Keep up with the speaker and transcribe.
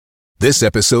This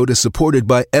episode is supported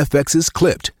by FX's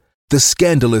Clipped, the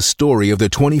scandalous story of the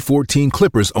 2014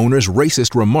 Clippers owner's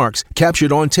racist remarks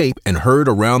captured on tape and heard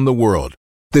around the world.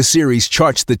 The series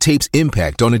charts the tape's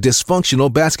impact on a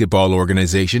dysfunctional basketball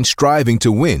organization striving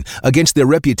to win against their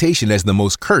reputation as the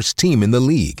most cursed team in the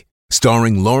league.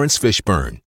 Starring Lawrence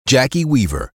Fishburne, Jackie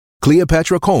Weaver,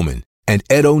 Cleopatra Coleman, and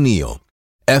Ed O'Neill.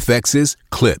 FX's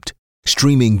Clipped,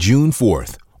 streaming June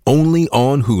 4th, only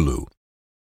on Hulu.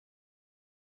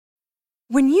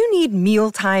 When you need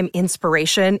mealtime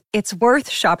inspiration, it's worth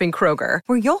shopping Kroger,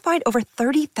 where you'll find over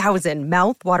 30,000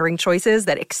 mouth-watering choices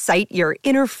that excite your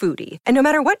inner foodie. And no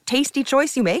matter what tasty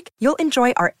choice you make, you'll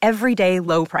enjoy our everyday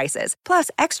low prices, plus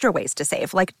extra ways to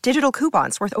save, like digital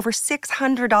coupons worth over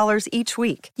 $600 each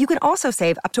week. You can also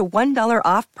save up to $1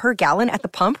 off per gallon at the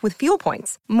pump with fuel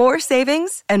points. More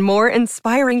savings and more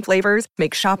inspiring flavors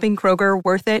make shopping Kroger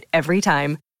worth it every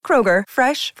time. Kroger,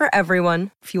 fresh for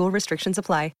everyone. Fuel restrictions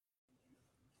apply.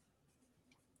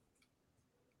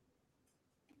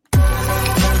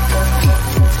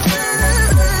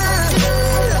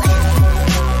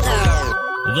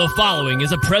 The following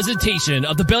is a presentation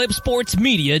of the Belly Up Sports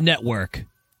Media Network.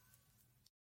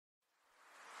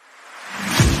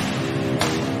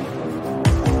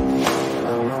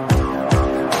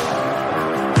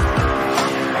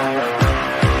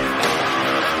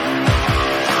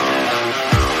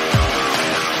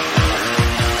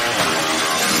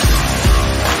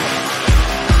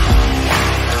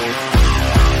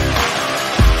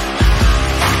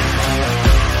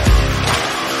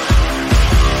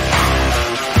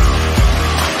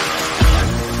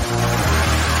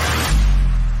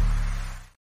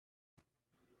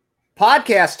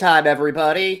 Podcast time,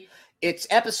 everybody. It's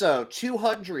episode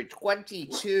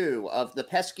 222 of the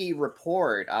Pesky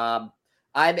Report. I'm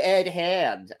Ed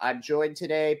Hand. I'm joined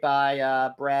today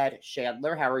by Brad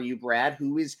Chandler. How are you, Brad?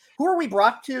 Who are we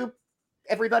brought to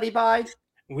everybody by?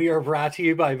 We are brought to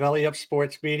you by Belly Up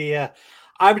Sports Media.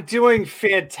 I'm doing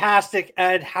fantastic,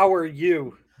 Ed. How are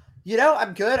you? You know,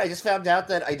 I'm good. I just found out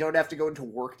that I don't have to go into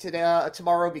work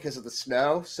tomorrow because of the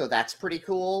snow, so that's pretty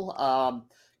cool.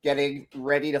 Getting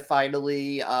ready to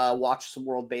finally watch some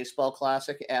World Baseball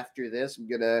Classic after this. I'm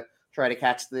going to try to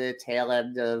catch the tail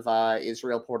end of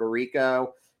Israel, Puerto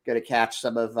Rico. Going to catch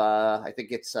some of, I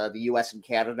think it's the U.S. and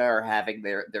Canada are having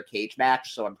their cage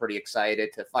match. So I'm pretty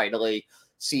excited to finally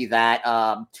see that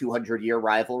 200-year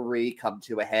rivalry come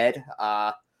to a head.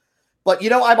 But,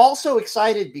 you know, I'm also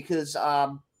excited because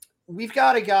we've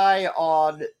got a guy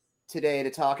on today to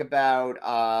talk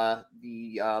about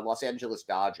the Los Angeles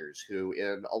Dodgers, who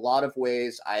in a lot of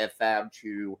ways I have found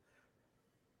to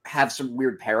have some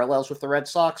weird parallels with the Red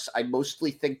Sox. I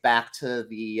mostly think back to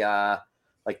the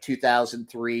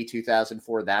 2003,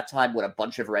 2004, that time when a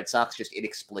bunch of Red Sox just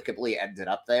inexplicably ended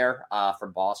up there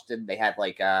from Boston. They had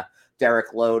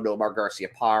Derek Lowe, Nomar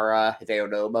Garciaparra, Hideo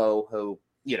Nomo, who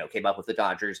came up with the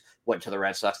Dodgers, went to the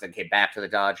Red Sox, then came back to the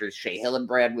Dodgers. Shea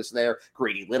Hillenbrand was there.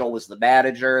 Grady Little was the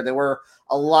manager. There were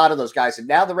a lot of those guys. And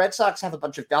now the Red Sox have a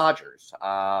bunch of Dodgers.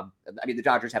 The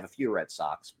Dodgers have a few Red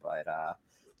Sox, but,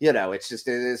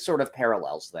 it's sort of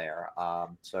parallels there.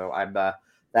 So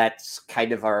that's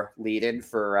kind of our lead-in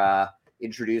for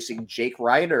introducing Jake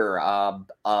Reiner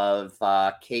of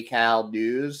KCAL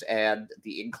News and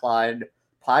the Incline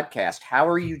podcast. How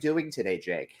are you doing today,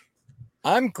 Jake?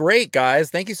 I'm great,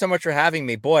 guys. Thank you so much for having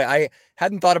me. Boy, I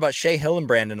hadn't thought about Shea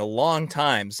Hillenbrand in a long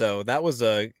time, so that was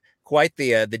quite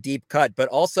the deep cut. But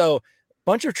also, a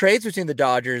bunch of trades between the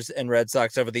Dodgers and Red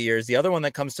Sox over the years. The other one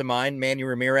that comes to mind, Manny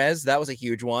Ramirez, that was a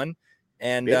huge one,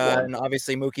 and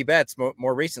obviously Mookie Betts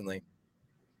more recently.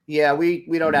 Yeah, we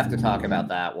don't have to talk about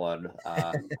that one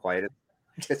quite. A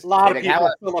lot of people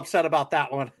are still upset about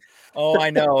that one. Oh,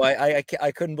 I know.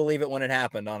 I couldn't believe it when it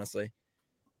happened, honestly.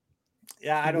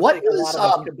 Yeah, I don't think a lot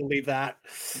of us could believe that.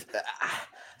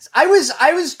 I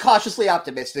was cautiously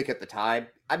optimistic at the time.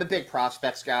 I'm a big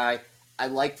prospects guy. I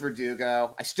liked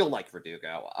Verdugo. I still like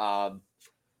Verdugo.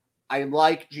 I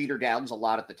liked Jeter Downs a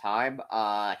lot at the time.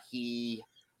 You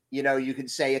can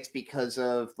say it's because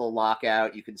of the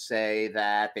lockout. You can say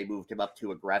that they moved him up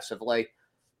too aggressively.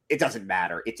 It doesn't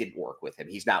matter. It didn't work with him.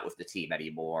 He's not with the team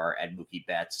anymore, and Mookie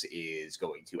Betts is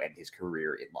going to end his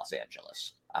career in Los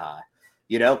Angeles.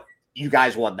 You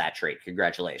guys won that trade.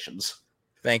 Congratulations.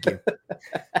 Thank you.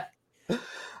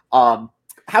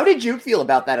 How did you feel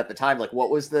about that at the time? What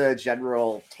was the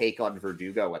general take on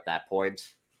Verdugo at that point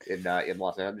in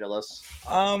Los Angeles?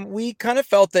 We kind of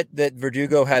felt that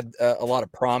Verdugo had a lot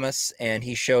of promise, and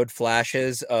he showed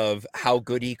flashes of how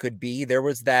good he could be. There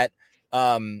was that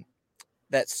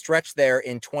stretch there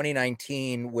in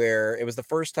 2019 where it was the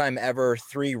first time ever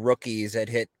 3 rookies had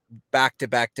hit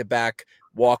back-to-back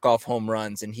walk-off home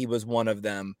runs, and he was one of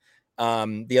them.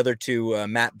 The other two,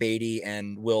 Matt Beatty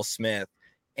and Will Smith.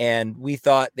 And we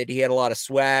thought that he had a lot of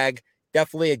swag,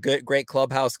 definitely a great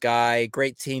clubhouse guy,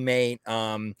 great teammate.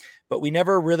 But we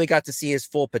never really got to see his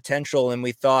full potential. And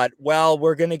we thought, well,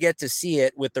 we're going to get to see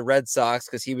it with the Red Sox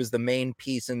because he was the main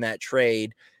piece in that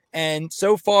trade. And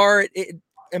so far,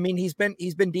 he's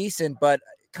been decent, but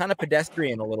kind of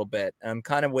pedestrian a little bit. I'm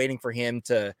kind of waiting for him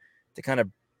to kind of,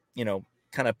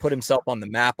 kind of put himself on the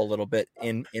map a little bit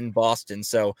in Boston.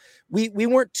 So we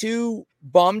weren't too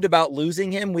bummed about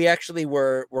losing him. We actually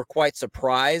were quite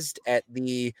surprised at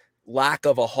the lack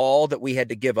of a haul that we had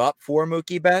to give up for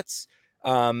Mookie Betts,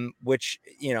 which,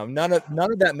 none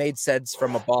of that made sense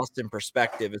from a Boston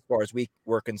perspective as far as we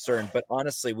were concerned. But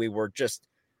honestly, we were just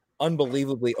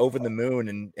unbelievably over the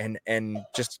moon and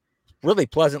just really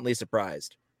pleasantly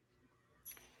surprised.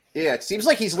 Yeah, it seems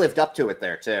like he's lived up to it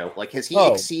there too. Like, has he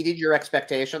exceeded your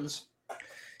expectations?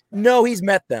 No, he's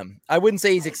met them. I wouldn't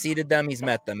say he's exceeded them. He's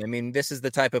met them. I mean, this is the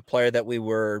type of player that we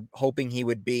were hoping he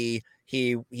would be.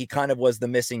 He kind of was the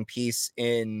missing piece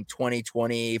in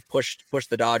 2020, pushed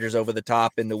the Dodgers over the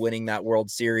top into winning that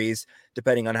World Series.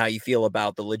 Depending on how you feel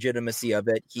about the legitimacy of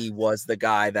it, he was the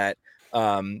guy that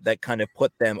kind of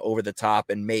put them over the top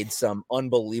and made some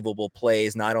unbelievable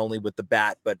plays, not only with the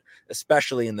bat, but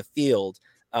especially in the field.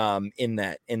 In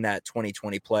that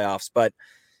 2020 playoffs. But,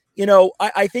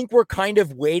 I think we're kind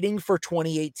of waiting for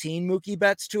 2018 Mookie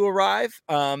Betts to arrive.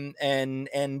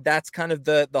 And that's kind of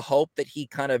the hope that he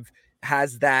kind of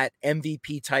has that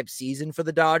MVP type season for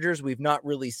the Dodgers. We've not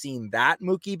really seen that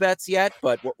Mookie Betts yet,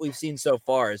 but what we've seen so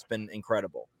far has been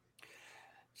incredible.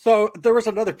 So there was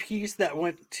another piece that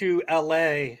went to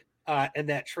LA in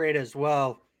that trade as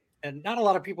well. And not a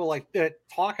lot of people like to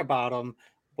talk about him,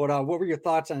 but what were your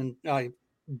thoughts on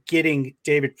getting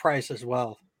David Price as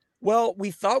well? Well,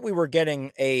 we thought we were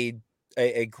getting a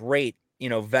great,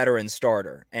 veteran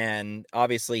starter, and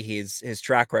obviously his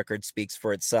track record speaks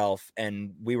for itself.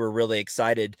 And we were really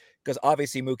excited because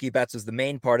obviously Mookie Betts was the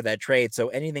main part of that trade. So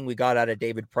anything we got out of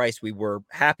David Price, we were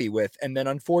happy with. And then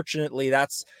unfortunately,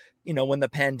 that's, when the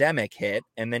pandemic hit,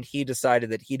 and then he decided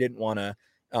that he didn't want to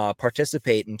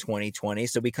participate in 2020.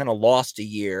 So we kind of lost a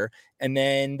year, and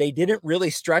then they didn't really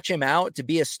stretch him out to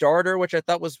be a starter, which I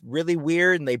thought was really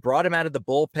weird. And they brought him out of the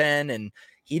bullpen, and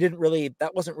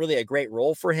that wasn't really a great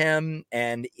role for him.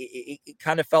 And it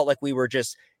kind of felt like we were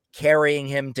just carrying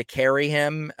him to carry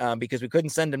him because we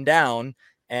couldn't send him down,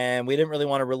 and we didn't really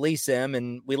want to release him.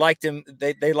 And we liked him.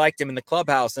 They liked him in the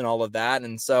clubhouse and all of that.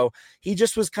 And so he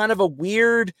just was kind of a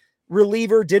weird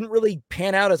reliever, didn't really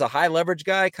pan out as a high leverage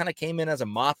guy, kind of came in as a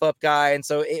mop up guy. And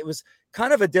so it was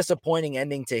kind of a disappointing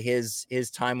ending to his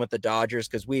time with the Dodgers,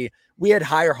 because we had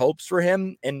higher hopes for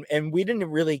him, and we didn't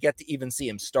really get to even see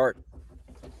him start.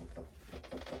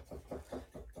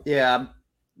 Yeah.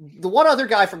 The one other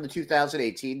guy from the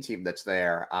 2018 team that's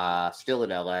there, still in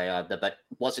LA, that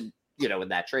wasn't, in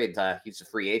that trade, he's a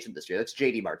free agent this year. That's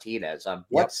JD Martinez.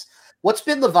 What's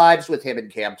been the vibes with him in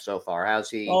camp so far? How's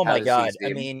he? Oh my God.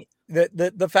 I mean,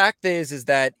 the fact is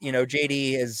that,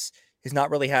 JD has not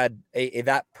really had a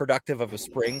that productive of a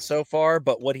spring so far,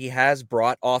 but what he has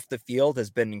brought off the field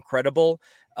has been incredible.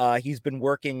 He's been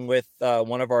working with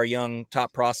one of our young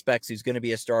top prospects who's going to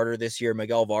be a starter this year,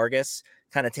 Miguel Vargas,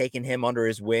 kind of taking him under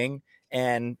his wing.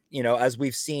 And, as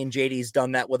we've seen, JD's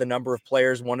done that with a number of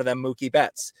players, one of them Mookie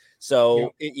Betts.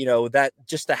 So, that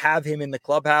just to have him in the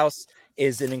clubhouse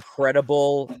is an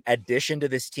incredible addition to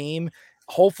this team.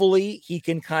 Hopefully he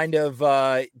can kind of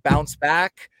bounce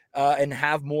back and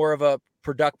have more of a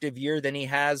productive year than he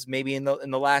has maybe in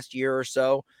the last year or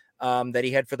so that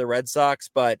he had for the Red Sox.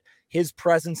 But his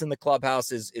presence in the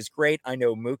clubhouse is great. I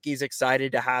know Mookie's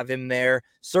excited to have him there.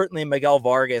 Certainly Miguel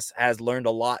Vargas has learned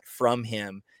a lot from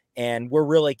him, and we're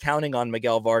really counting on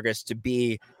Miguel Vargas to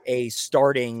be a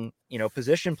starting,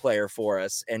 position player for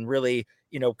us and really,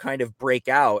 kind of break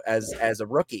out as a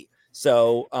rookie.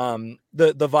 So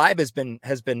the vibe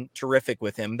has been terrific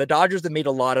with him. The Dodgers have made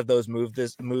a lot of those moves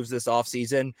this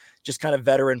offseason, just kind of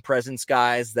veteran presence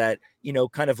guys that,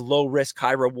 kind of low risk,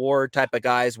 high reward type of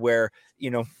guys where,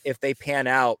 if they pan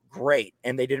out, great.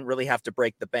 And they didn't really have to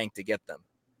break the bank to get them.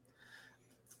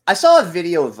 I saw a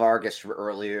video of Vargas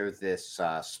earlier this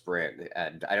spring,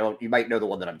 and you might know the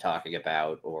one that I'm talking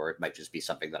about, or it might just be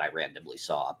something that I randomly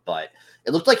saw, but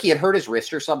it looked like he had hurt his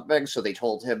wrist or something, so they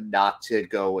told him not to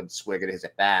go and swing at his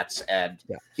at-bats, and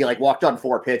he walked on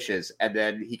 4 pitches, and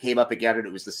then he came up again, and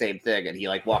it was the same thing, and he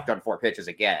walked on 4 pitches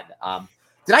again.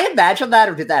 Did I imagine that,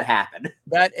 or did that happen?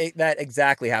 That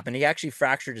exactly happened. He actually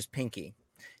fractured his pinky,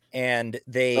 and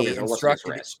they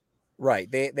instructed... Right,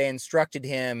 they instructed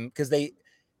him, because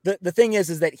The thing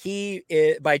is that he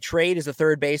by trade is a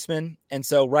third baseman, and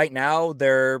so right now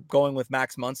they're going with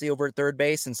Max Muncy over at third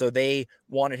base, and so they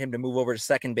wanted him to move over to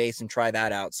second base and try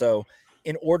that out. So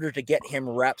in order to get him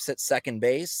reps at second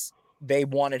base, they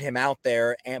wanted him out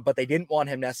there, but they didn't want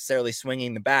him necessarily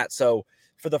swinging the bat. So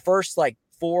for the first like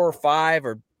 4 or 5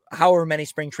 or however many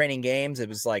spring training games, it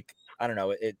was like, I don't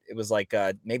know, it was like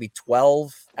maybe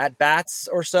 12 at bats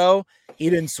or so. He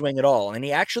didn't swing at all. And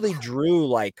he actually drew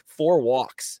like 4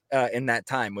 walks in that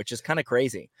time, which is kind of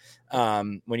crazy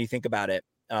when you think about it.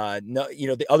 No,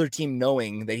 the other team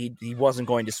knowing that he wasn't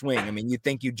going to swing. I mean, you'd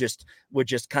think you would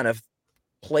just kind of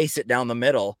place it down the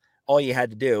middle, all you had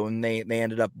to do. And they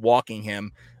ended up walking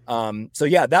him. So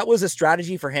yeah, that was a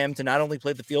strategy for him to not only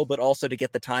play the field, but also to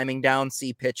get the timing down,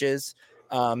 see pitches.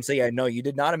 So yeah, no, you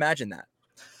did not imagine that.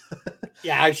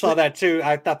 Yeah, I saw that too.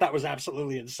 I thought that was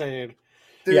absolutely insane.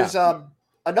 There's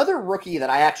another rookie that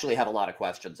I actually have a lot of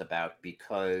questions about,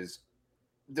 because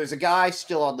there's a guy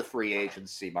still on the free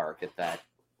agency market that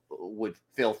would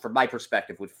fill, from my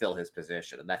perspective, would fill his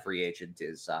position, and that free agent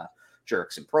is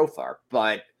Jurickson Profar.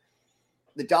 But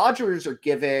the Dodgers are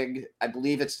giving, I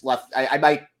believe it's left. I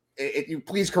might. You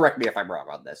please correct me if I'm wrong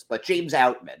on this, but James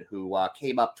Outman, who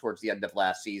came up towards the end of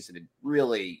last season and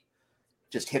really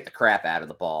just hit the crap out of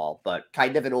the ball, but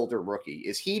kind of an older rookie.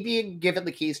 Is he being given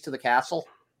the keys to the castle?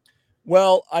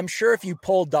 Well, I'm sure if you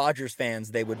polled Dodgers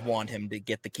fans, they would want him to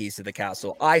get the keys to the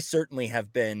castle. I certainly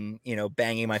have been,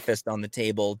 banging my fist on the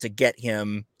table to get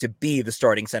him to be the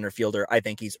starting center fielder. I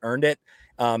think he's earned it.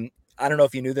 I don't know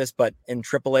if you knew this, but in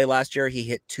AAA last year, he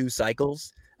hit 2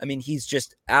 cycles. I mean, he's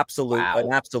just an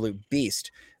absolute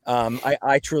beast.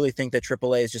 I truly think that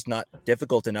AAA is just not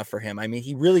difficult enough for him. I mean,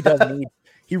 he really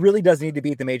does need to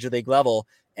be at the major league level.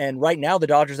 And right now the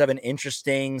Dodgers have an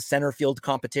interesting center field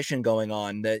competition going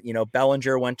on. That,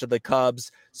 Bellinger went to the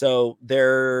Cubs, so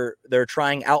they're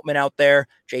trying Outman out there,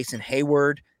 Jason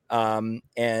Hayward,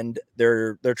 and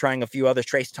they're trying a few others.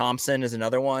 Trace Thompson is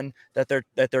another one that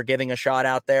they're giving a shot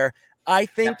out there. I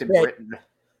think Captain that, Britain.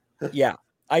 yeah,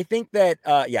 I think that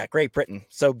Great Britain,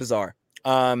 so bizarre.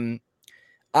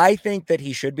 I think that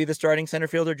he should be the starting center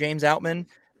fielder, James Outman,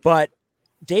 but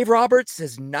Dave Roberts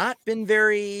has not been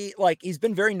he's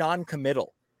been very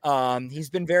non-committal. He's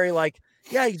been very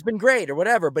he's been great or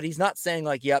whatever, but he's not saying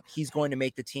yep, he's going to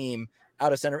make the team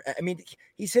out of center. I mean,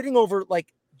 he's hitting over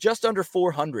just under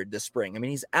 400 this spring. I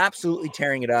mean, he's absolutely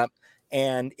tearing it up.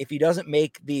 And if he doesn't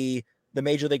make the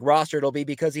major league roster, it'll be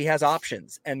because he has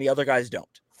options and the other guys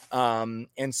don't.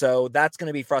 And so that's going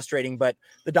to be frustrating, but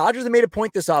the Dodgers have made a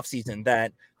point this offseason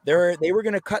that they were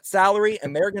going to cut salary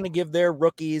and they're going to give their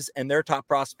rookies and their top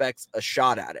prospects a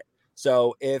shot at it.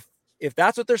 So if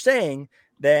that's what they're saying,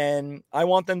 then I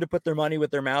want them to put their money where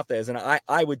their mouth is. And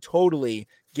I would totally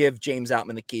give James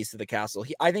Outman the keys to the castle.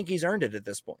 I think he's earned it at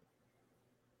this point.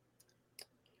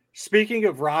 Speaking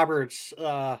of Roberts,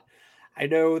 I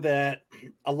know that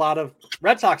a lot of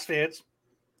Red Sox fans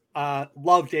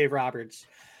love Dave Roberts.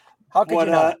 How could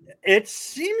you not? It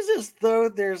seems as though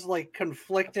there's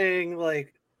conflicting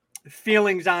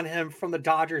feelings on him from the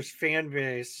Dodgers fan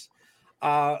base.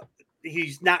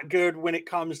 He's not good when it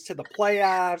comes to the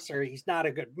playoffs, or he's not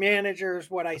a good manager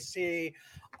is what I see.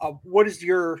 What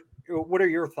are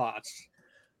your thoughts?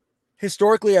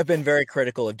 Historically, I've been very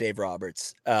critical of Dave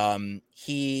Roberts.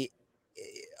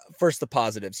 First, the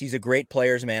positives. He's a great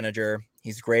players manager.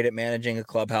 He's great at managing a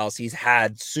clubhouse. He's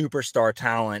had superstar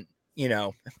talent.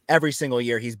 Every single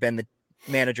year he's been the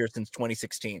manager since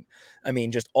 2016. I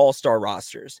mean, just all-star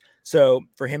rosters. So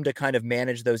for him to kind of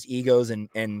manage those egos and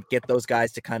get those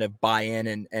guys to kind of buy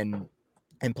in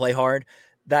and play hard,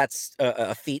 that's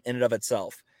a feat in and of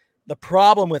itself. The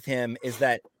problem with him is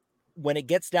that when it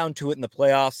gets down to it in the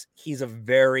playoffs, he's a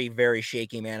very, very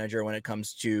shaky manager when it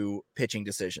comes to pitching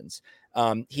decisions.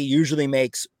 He usually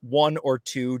makes 1 or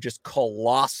 2 just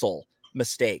colossal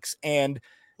mistakes. And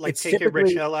it's taking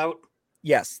Rich Hill out?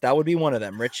 Yes, that would be one of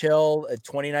them. Rich Hill,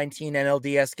 2019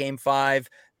 NLDS Game 5,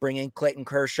 bringing Clayton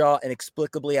Kershaw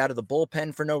inexplicably out of the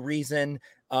bullpen for no reason.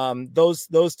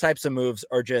 Those types of moves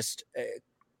are just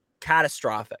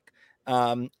catastrophic.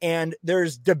 And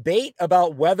there's debate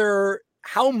about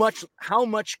how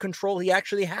much control he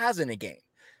actually has in a game.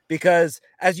 Because,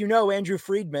 as you know, Andrew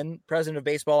Friedman, president of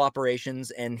baseball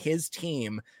operations, and his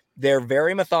team, they're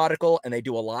very methodical and they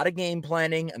do a lot of game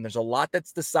planning, and there's a lot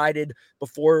that's decided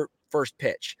before first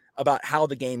pitch about how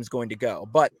the game's going to go.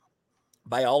 But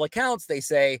by all accounts, they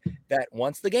say that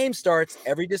once the game starts,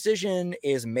 every decision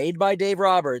is made by Dave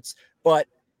Roberts, but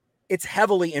it's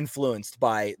heavily influenced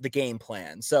by the game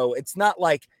plan. So it's not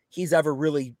like he's ever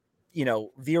really,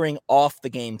 veering off the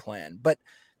game plan. But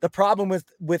the problem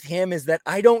with him is that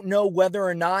I don't know whether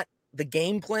or not the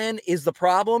game plan is the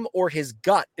problem or his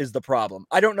gut is the problem.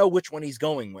 I don't know which one he's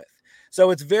going with.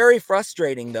 So it's very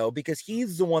frustrating though, because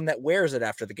he's the one that wears it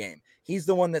after the game. He's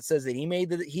the one that says that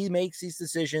he makes these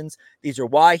decisions. These are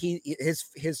why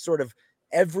his sort of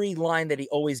every line that he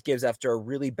always gives after a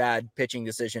really bad pitching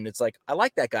decision. It's like, I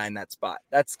like that guy in that spot.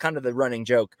 That's kind of the running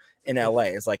joke in LA.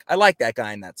 It's like, I like that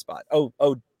guy in that spot. Oh,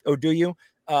 do you?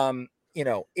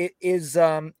 It is,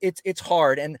 it's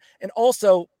hard. And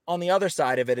also on the other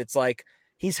side of it, it's like,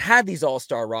 he's had these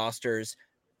all-star rosters.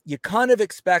 You kind of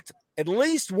expect at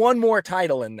least one more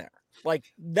title in there.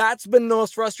 Like, that's been the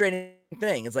most frustrating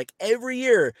thing. It's like every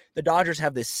year the Dodgers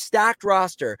have this stacked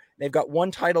roster. They've got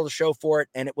one title to show for it,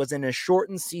 and it was in a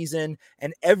shortened season.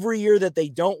 And every year that they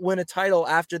don't win a title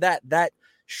after that, that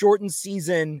shortened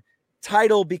season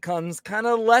title becomes kind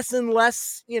of less and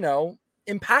less,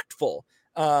 impactful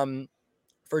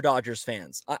for Dodgers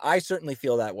fans. I certainly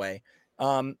feel that way.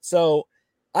 So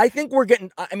I think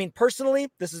personally,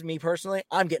 this is me personally,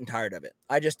 I'm getting tired of it.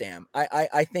 I just am.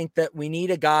 I think that we need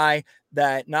a guy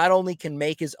that not only can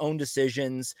make his own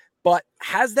decisions, but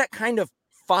has that kind of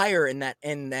fire in that,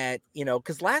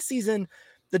 because last season,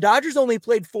 the Dodgers only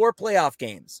played 4 playoff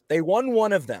games. They won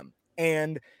one of them.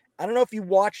 And I don't know if you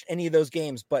watched any of those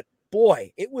games, but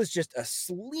boy, it was just a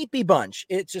sleepy bunch.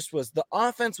 It just was, the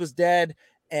offense was dead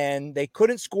and they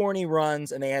couldn't score any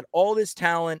runs and they had all this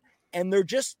talent. And there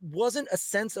just wasn't a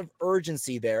sense of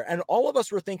urgency there. And all of us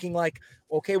were thinking like,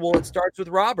 okay, well, it starts with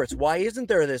Roberts. Why isn't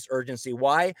there this urgency?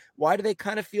 Why do they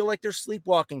kind of feel like they're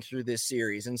sleepwalking through this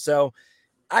series? And so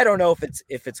I don't know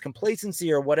if it's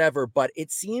complacency or whatever, but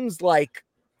it seems like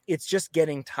it's just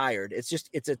getting tired.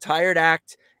 It's a tired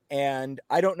act. And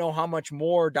I don't know how much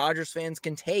more Dodgers fans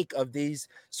can take of these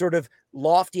sort of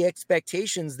lofty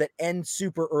expectations that end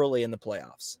super early in the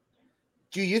playoffs.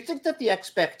 Do you think that the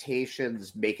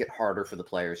expectations make it harder for the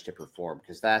players to perform?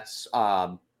 Because that's,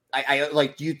 do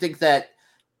you think that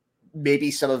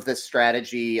maybe some of this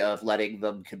strategy of letting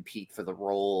them compete for the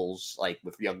roles, like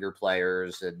with younger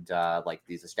players and like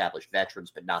these established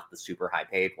veterans, but not the super high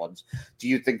paid ones, do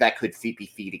you think that could be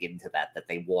feeding into that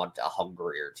they want a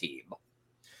hungrier team?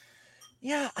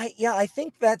 I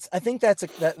think that's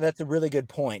a really good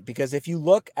point, because if you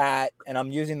look at, and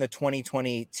I'm using the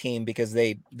 2020 team because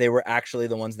they were actually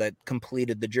the ones that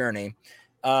completed the journey.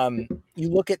 You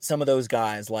look at some of those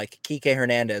guys like Kike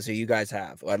Hernandez, who you guys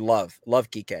have. I love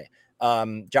Kike.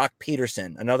 Jock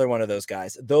Peterson, another one of those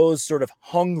guys. Those sort of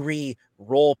hungry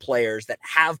role players that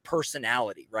have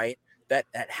personality, right? That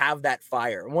have that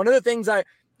fire. One of the things I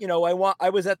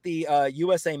was at the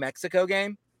USA Mexico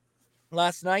game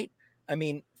last night. I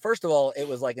mean, first of all, it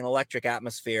was like an electric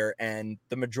atmosphere, and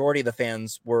the majority of the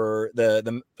fans were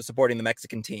the supporting the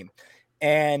Mexican team.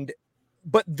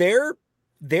 But their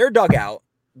dugout,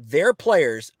 their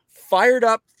players fired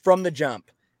up from the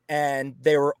jump, and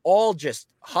they were all just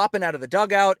hopping out of the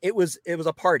dugout. It was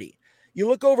a party. You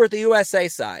look over at the USA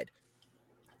side,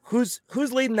 who's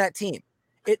leading that team?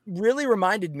 It really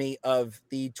reminded me of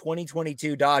the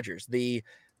 2022 Dodgers, the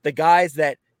guys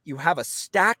that you have a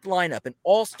stacked lineup, an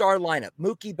all-star lineup,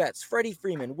 Mookie Betts, Freddie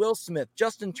Freeman, Will Smith,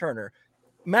 Justin Turner,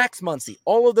 Max Muncy,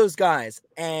 all of those guys.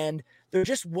 And there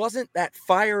just wasn't that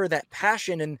fire or that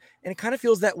passion. And it kind of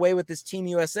feels that way with this Team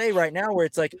USA right now, where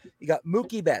it's like you got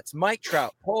Mookie Betts, Mike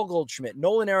Trout, Paul Goldschmidt,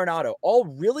 Nolan Arenado, all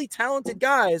really talented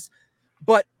guys,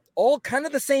 but all kind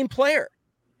of the same player,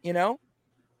 Yeah.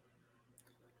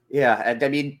 And I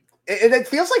mean, it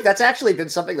feels like that's actually been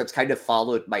something that's kind of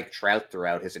followed Mike Trout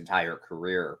throughout his entire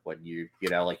career. When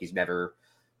he's never,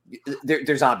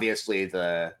 there's obviously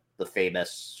the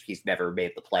famous he's never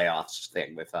made the playoffs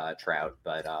thing with Trout,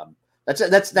 but that's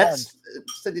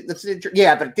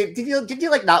yeah. But did you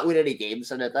like not win any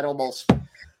games? And that almost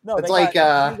no. It's like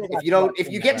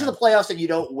if you get to the playoffs and you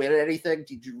don't win anything,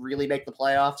 did you really make the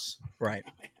playoffs? Right.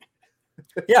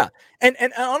 Yeah. And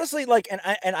honestly,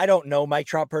 I don't know Mike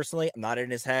Trout personally. I'm not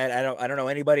in his head. I don't know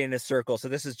anybody in his circle. So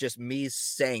this is just me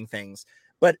saying things,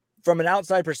 but from an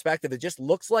outside perspective, it just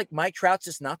looks like Mike Trout's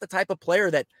just not the type of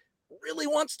player that really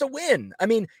wants to win. I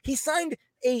mean, he signed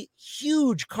a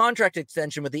huge contract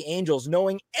extension with the Angels,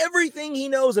 knowing everything he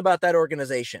knows about that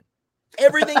organization,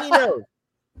 everything he knows.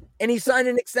 And he signed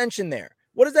an extension there.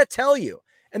 What does that tell you?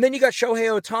 And then you got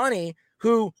Shohei Ohtani,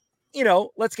 who,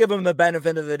 let's give him the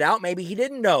benefit of the doubt. Maybe he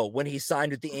didn't know when he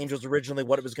signed with the Angels originally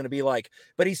what it was going to be like,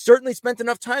 but he certainly spent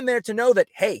enough time there to know that,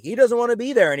 hey, he doesn't want to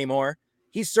be there anymore.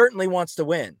 He certainly wants to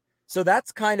win. So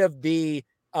that's kind of the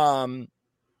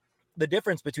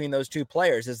difference between those two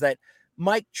players, is that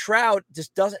Mike Trout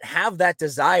just doesn't have that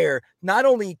desire, not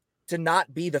only to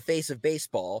not be the face of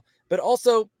baseball, but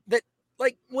also that,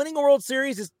 like winning a World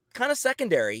Series is kind of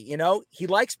secondary. You know, he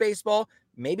likes baseball,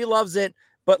 maybe loves it,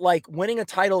 but like winning a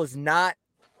title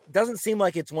doesn't seem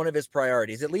like it's one of his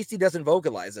priorities. At least he doesn't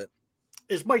vocalize it.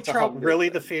 Is Mike Trout really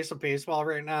the face of baseball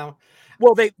right now?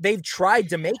 Well, they've tried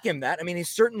to make him that. I mean, he's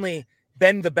certainly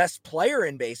been the best player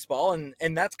in baseball,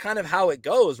 and that's kind of how it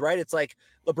goes, right? It's like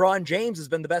LeBron James has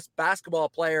been the best basketball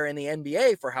player in the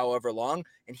NBA for however long,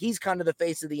 and he's kind of the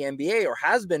face of the NBA, or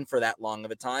has been for that long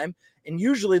of a time. And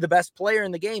usually the best player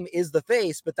in the game is the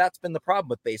face, but that's been the problem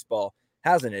with baseball,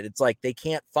 hasn't it? It's like they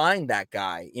can't find that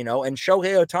guy, you know, and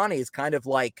Shohei Ohtani is kind of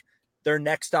like their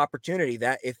next opportunity,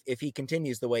 that if he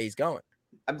continues the way he's going.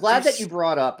 I'm glad that you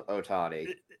brought up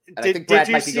Ohtani. And I think Brad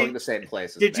might be going the same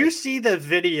place. Did you see the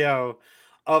video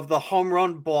of the home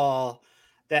run ball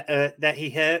that he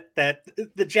hit? That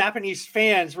the Japanese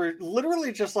fans were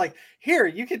literally just like, "Here,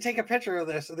 you can take a picture of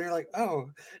this," and they're like, "Oh,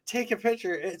 take a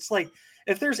picture." It's like,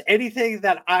 if there's anything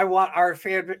that I want our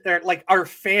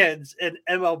fans in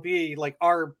MLB, like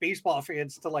our baseball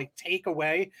fans, to like take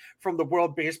away from the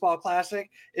World Baseball Classic,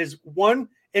 is one,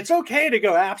 it's okay to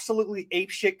go absolutely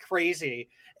apeshit crazy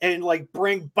and like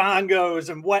bring bongos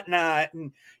and whatnot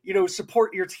and, you know,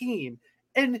 support your team.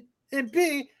 And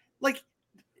B, like,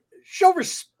 show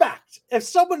respect. If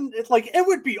someone, like, it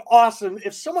would be awesome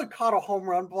if someone caught a home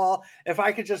run ball, if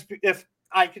I could just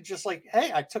like,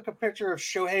 hey, I took a picture of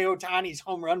Shohei Ohtani's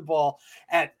home run ball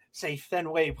at, say,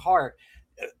 Fenway Park.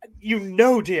 You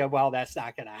know damn well that's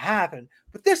not going to happen.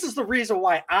 But this is the reason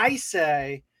why I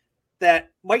say that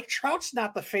Mike Trout's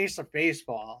not the face of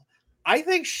baseball. I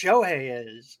think Shohei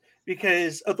is,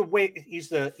 because of the way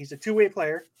he's a two-way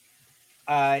player.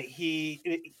 That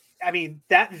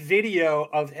video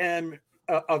of him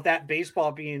of that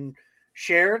baseball being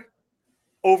shared,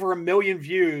 over 1 million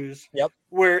views. Yep.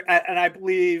 And I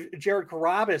believe Jared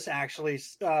Carrabis actually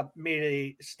made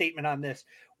a statement on this,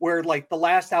 where like the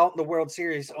last out in the World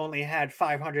Series only had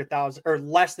 500,000 or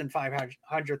less than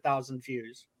 500,000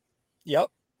 views.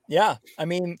 Yep. Yeah. I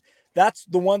mean, that's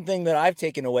the one thing that I've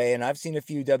taken away, and I've seen a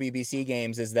few WBC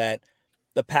games, is that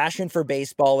the passion for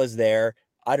baseball is there.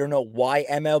 I don't know why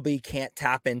MLB can't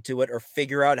tap into it or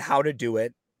figure out how to do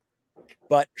it.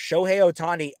 But Shohei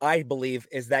Ohtani, I believe,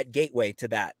 is that gateway to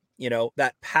that, you know,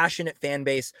 that passionate fan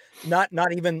base, not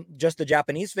even just the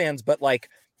Japanese fans, but like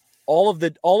all of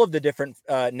the different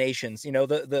nations, you know,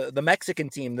 the Mexican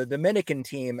team, the Dominican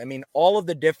team. I mean, all of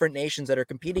the different nations that are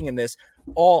competing in this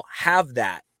all have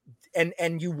that.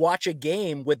 And you watch a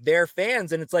game with their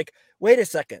fans and it's like, wait a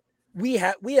second, we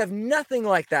have nothing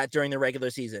like that during the regular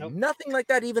season. Nope. Nothing like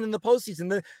that even in the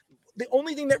postseason. The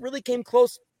only thing that really came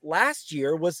close last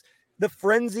year was the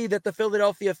frenzy that the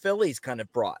Philadelphia Phillies kind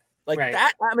of brought. Like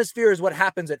that atmosphere is what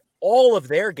happens at all of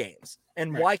their games.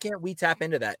 And why can't we tap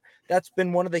into that? That's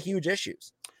been one of the huge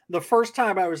issues. The first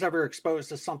time I was ever exposed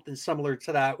to something similar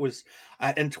to that was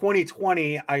in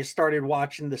 2020. I started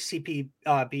watching the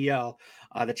CPBL,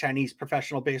 the Chinese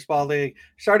Professional Baseball League.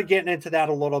 Started getting into that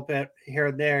a little bit here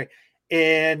and there.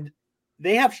 And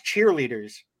they have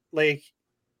cheerleaders. Like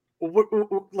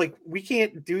we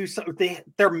can't do something.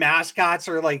 Their mascots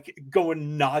are like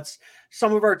going nuts.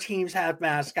 Some of our teams have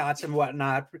mascots and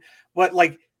whatnot, but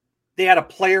like they had a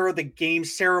player of the game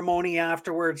ceremony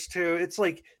afterwards too. It's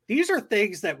like, these are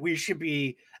things that we should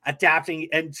be adapting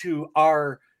into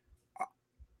our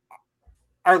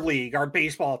league, our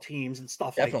baseball teams and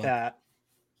stuff like that.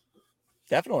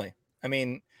 Definitely. I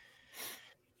mean,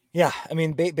 yeah, I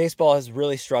mean, baseball has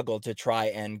really struggled to try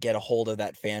and get a hold of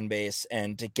that fan base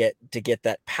and to get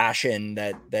that passion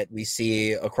that we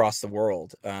see across the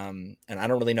world. And I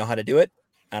don't really know how to do it.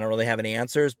 I don't really have any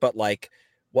answers, but like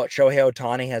what Shohei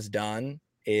Ohtani has done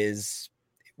is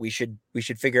we should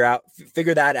figure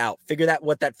that out,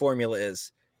 what that formula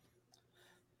is.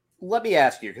 Let me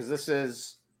ask you, because this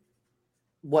is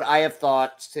what I have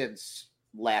thought since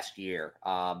last year.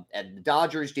 And the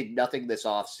Dodgers did nothing this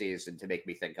offseason to make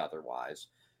me think otherwise.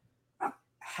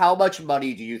 How much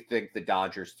money do you think the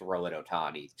Dodgers throw at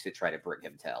Ohtani to try to bring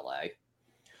him to LA?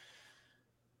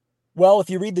 Well, if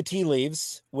you read the tea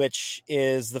leaves, which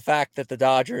is the fact that the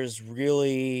Dodgers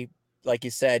really, like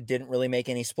you said, didn't really make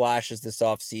any splashes this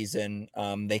offseason.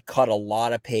 They cut a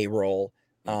lot of payroll.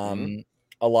 A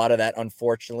lot of that,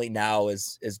 unfortunately, now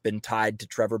has been tied to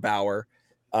Trevor Bauer.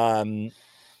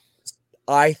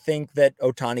 I think that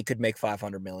Ohtani could make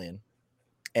 $500 million.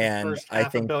 And I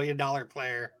think $500 million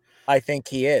player. I think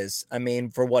he is. I mean,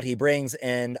 for what he brings.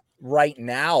 And right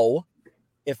now,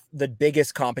 if the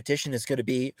biggest competition is going to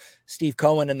be Steve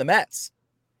Cohen and the Mets,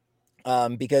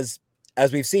 because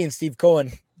as we've seen, Steve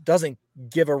Cohen doesn't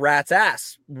give a rat's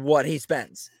ass what he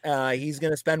spends. He's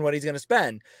going to spend what he's going to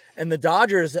spend. And the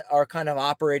Dodgers are kind of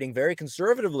operating very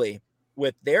conservatively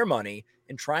with their money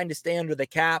and trying to stay under the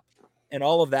cap and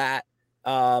all of that.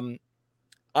 But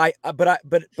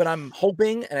I'm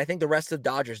hoping, and I think the rest of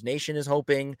Dodgers Nation is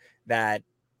hoping, that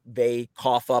they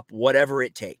cough up whatever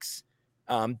it takes.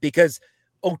 Because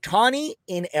Ohtani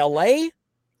in LA,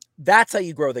 that's how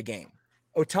you grow the game.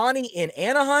 Ohtani in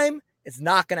Anaheim, it's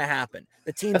not going to happen.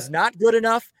 The team's not good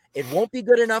enough. It won't be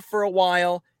good enough for a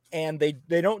while, and they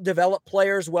don't develop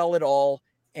players well at all,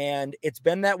 and it's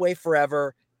been that way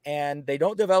forever, and they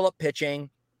don't develop pitching.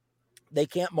 They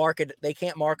can't market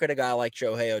a guy like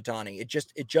Shohei Ohtani.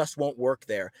 It just won't work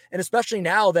there. And especially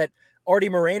now that Artie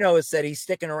Moreno has said he's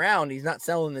sticking around, he's not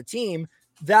selling the team,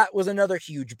 that was another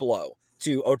huge blow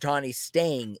to Ohtani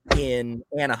staying in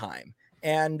Anaheim.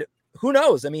 And who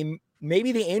knows? I mean,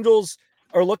 maybe the Angels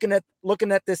are looking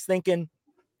at this thinking,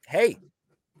 hey,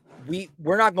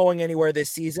 we're not going anywhere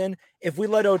this season. If we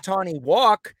let Ohtani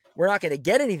walk, we're not going to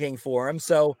get anything for him.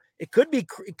 So it could be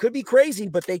crazy,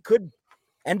 but they could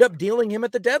end up dealing him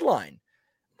at the deadline.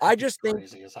 I just think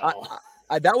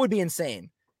that would be insane.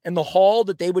 And the haul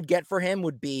that they would get for him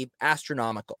would be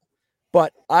astronomical.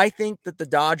 But I think that the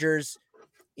Dodgers,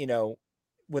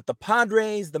 with the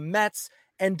Padres, the Mets,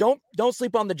 and don't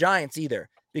sleep on the Giants either,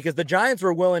 because the Giants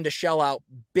were willing to shell out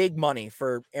big money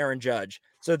for Aaron Judge.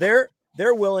 So they're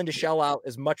willing to shell out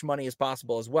as much money as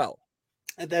possible as well.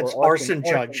 And that's Arson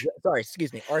Judge. Sorry,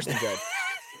 excuse me, Arson Judge.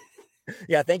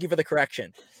 Yeah, thank you for the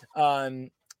correction.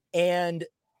 And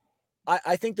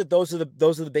I think that those are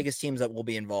the biggest teams that will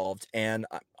be involved. And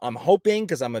I'm hoping,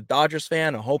 because I'm a Dodgers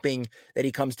fan, I'm hoping that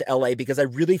he comes to LA, because I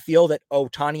really feel that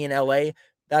Ohtani in LA,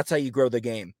 that's how you grow the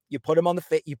game. You put him on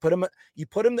the you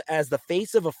put him as the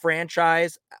face of a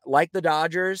franchise like the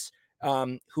Dodgers,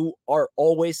 who are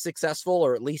always successful,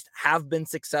 or at least have been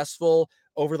successful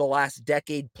over the last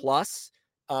decade plus,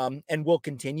 and will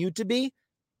continue to be.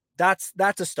 That's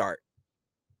a start.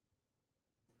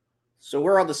 So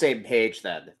we're on the same page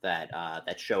then, that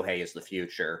Shohei is the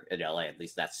future in LA. At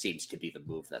least that seems to be the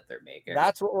move that they're making.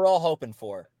 That's what we're all hoping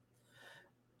for.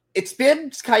 It's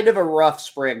been kind of a rough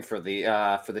spring for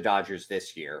the Dodgers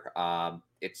this year.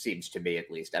 It seems to me,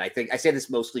 at least, and I think I say this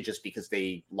mostly just because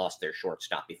they lost their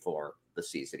shortstop before the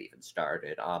season even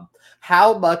started.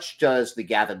 How much does the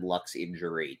Gavin Lux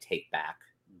injury take back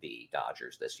the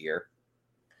Dodgers this year?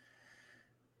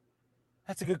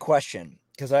 That's a good question,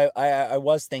 because I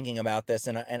was thinking about this,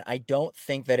 and I don't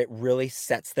think that it really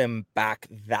sets them back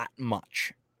that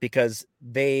much, because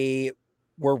they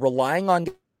were relying on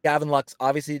Gavin Lux,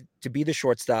 obviously, to be the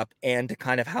shortstop and to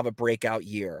kind of have a breakout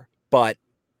year. But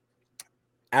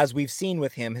as we've seen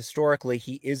with him historically,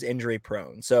 he is injury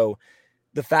prone. So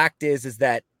the fact is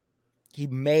that he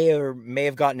may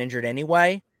have gotten injured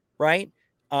anyway, right?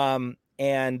 And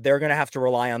they're going to have to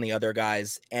rely on the other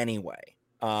guys anyway.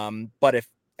 But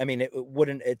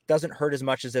it doesn't hurt as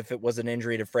much as if it was an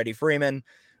injury to Freddie Freeman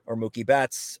or Mookie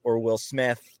Betts or Will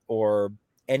Smith or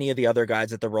any of the other guys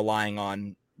that they're relying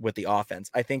on with the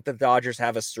offense. I think the Dodgers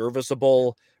have a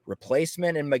serviceable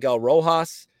replacement in Miguel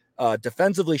Rojas.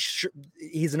 Defensively,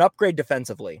 he's an upgrade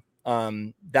defensively.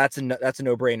 That's a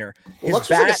no-brainer.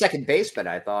 Looks like a second baseman,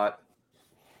 I thought.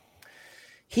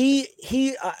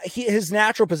 His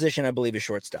natural position, I believe, is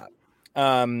shortstop.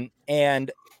 And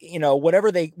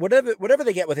whatever they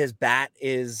get with his bat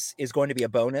is going to be a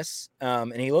bonus.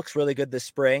 And he looks really good this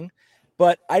spring.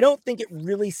 But I don't think it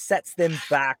really sets them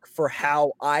back for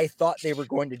how I thought they were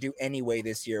going to do anyway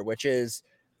this year, which is,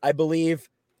 I believe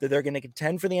that they're going to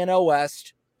contend for the NL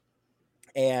West,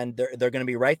 and they're going to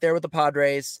be right there with the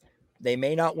Padres. They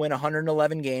may not win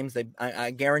 111 games.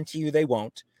 I guarantee you they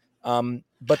won't.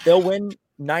 But they'll win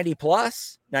 90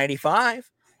 plus, 95,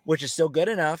 which is still good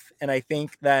enough. And I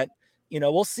think that,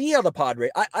 we'll see how the Padres.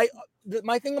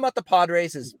 My thing about the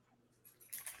Padres is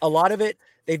a lot of it.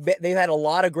 They've had a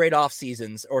lot of great off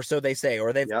seasons, or so they say,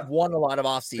 or they've won a lot of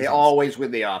off seasons. They always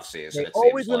win the off season. They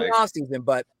always win the off season,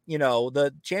 but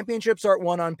the championships aren't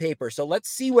won on paper. So let's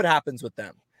see what happens with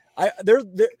them. They're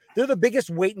the biggest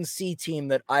wait and see team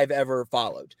that I've ever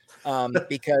followed,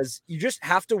 because you just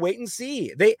have to wait and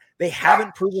see. They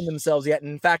haven't proven themselves yet.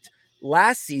 And in fact,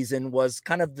 last season was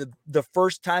kind of the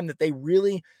first time that they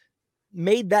really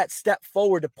made that step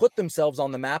forward to put themselves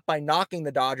on the map by knocking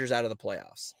the Dodgers out of the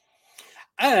playoffs.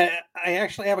 I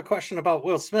actually have a question about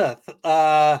Will Smith.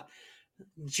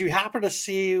 Did you happen to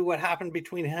see what happened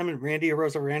between him and Randy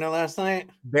Arozarena last night?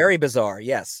 Very bizarre.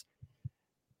 Yes.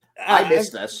 I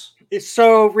missed this.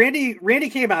 So Randy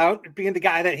came out being the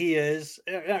guy that he is.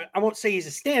 I won't say he's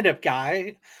a stand-up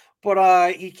guy,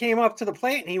 But he came up to the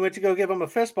plate and he went to go give him a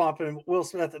fist bump, and Will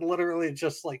Smith literally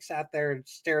just like sat there and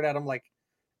stared at him like,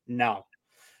 no.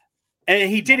 And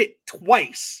he did it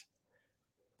twice.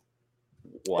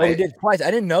 What? Oh, he did twice. I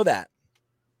didn't know that.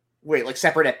 Wait, like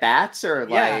separate at bats or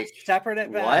like separate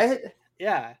at bats? What?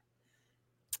 Yeah.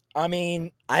 I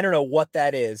mean, I don't know what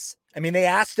that is. I mean, they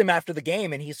asked him after the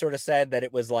game, and he sort of said that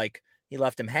it was like he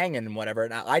left him hanging and whatever.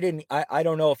 And I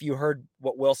don't know if you heard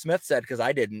what Will Smith said, because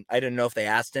I didn't know if they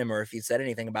asked him or if he said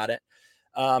anything about it.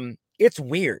 It's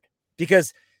weird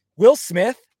because Will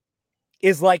Smith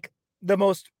is like the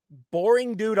most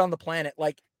boring dude on the planet.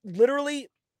 Like, literally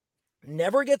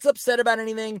never gets upset about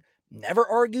anything, never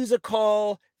argues a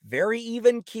call, very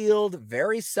even keeled,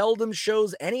 very seldom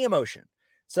shows any emotion.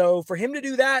 So for him to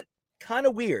do that, kind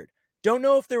of weird. Don't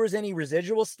know if there was any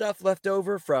residual stuff left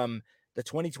over from the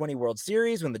 2020 World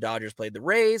Series when the Dodgers played the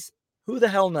Rays. Who the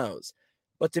hell knows?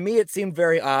 But to me, it seemed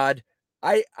very odd.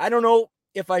 I don't know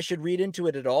if I should read into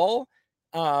it at all,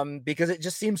 because it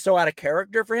just seems so out of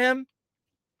character for him.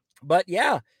 But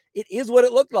yeah, it is what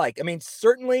it looked like. I mean,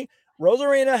 certainly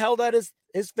Rosarena held out his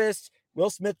fist. Will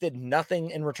Smith did nothing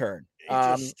in return. He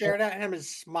just stared at him and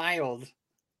smiled.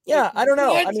 Yeah, Like, I don't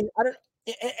know. what? I mean, I don't.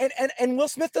 And Will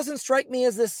Smith doesn't strike me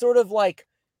as this sort of like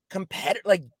competitive,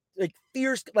 like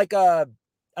fierce, like I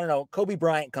don't know. Kobe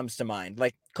Bryant comes to mind.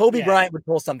 Like Kobe Bryant would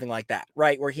pull something like that,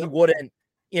 right? Where he wouldn't,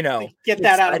 like, get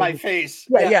that out of my face.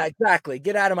 Yeah, exactly.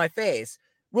 Get out of my face.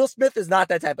 Will Smith is not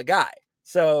that type of guy.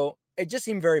 So it just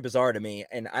seemed very bizarre to me,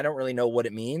 and I don't really know what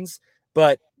it means,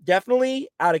 but definitely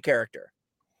out of character.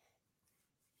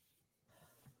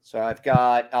 So I've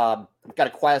got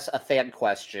a fan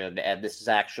question, and this is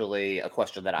actually a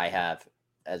question that I have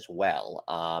as well.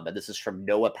 And this is from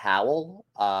Noah Powell.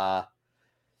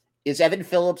 Is Evan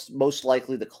Phillips most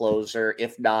likely the closer?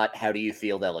 If not, how do you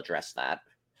feel they'll address that?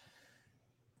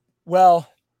 Well,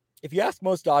 if you ask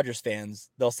most Dodgers fans,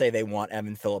 they'll say they want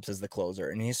Evan Phillips as the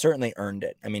closer, and he certainly earned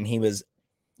it. I mean, he was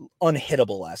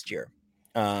unhittable last year.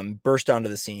 Burst onto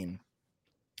the scene.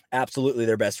 Absolutely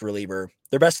their best reliever,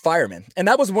 their best fireman. And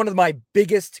that was one of my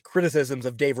biggest criticisms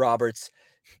of Dave Roberts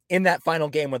in that final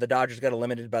game where the Dodgers got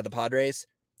eliminated by the Padres.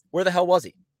 Where the hell was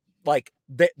he? Like,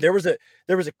 there was a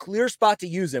clear spot to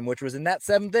use him, which was in that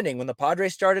 7th inning when the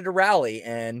Padres started to rally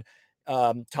and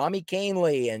Tommy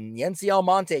Kahnle and Yency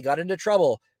Almonte got into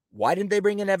trouble. Why didn't they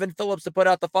bring in Evan Phillips to put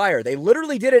out the fire? They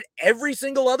literally did it every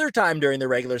single other time during the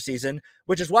regular season,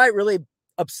 which is why it really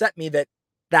upset me that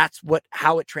that's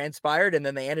how it transpired. And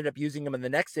then they ended up using him in the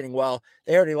next inning. Well,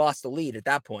 they already lost the lead at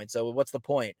that point. So what's the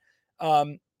point?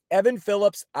 Evan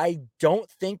Phillips, I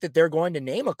don't think that they're going to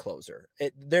name a closer.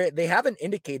 They haven't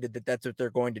indicated that that's what they're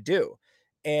going to do.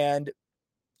 And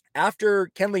after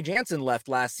Kenley Jansen left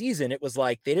last season, it was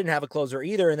like they didn't have a closer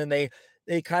either. And then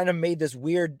they kind of made this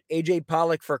weird AJ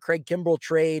Pollock for Craig Kimbrell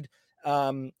trade.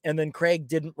 And then Craig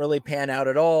didn't really pan out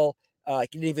at all.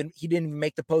 He didn't even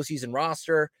make the postseason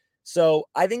roster. So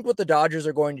I think what the Dodgers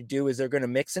are going to do is they're going to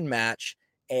mix and match,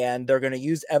 and they're going to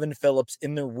use Evan Phillips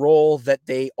in the role that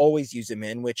they always use him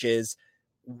in, which is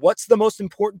what's the most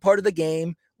important part of the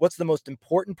game, what's the most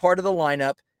important part of the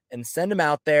lineup, and send him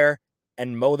out there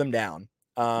and mow them down.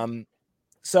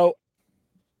 So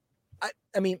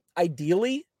I mean,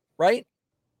 ideally, right,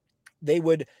 they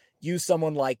would use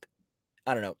someone like,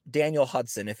 I don't know, Daniel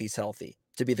Hudson if he's healthy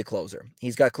to be the closer.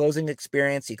 He's got closing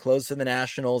experience. He closed for the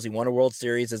Nationals. He won a World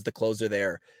Series as the closer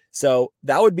there. So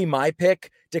that would be my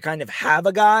pick, to kind of have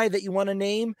a guy that you want to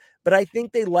name. But I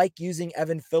think they like using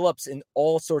Evan Phillips in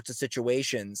all sorts of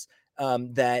situations,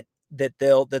 that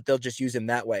they'll just use him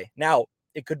that way. Now,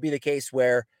 it could be the case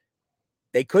where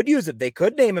they could use it. They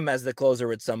could name him as the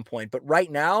closer at some point. But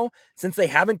right now, since they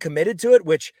haven't committed to it,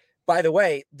 which, by the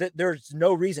way, there's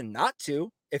no reason not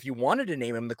to. If you wanted to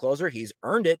name him the closer, he's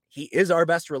earned it. He is our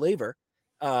best reliever,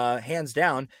 hands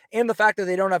down. And the fact that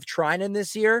they don't have Treinen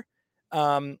this year,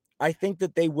 I think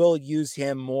that they will use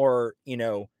him more,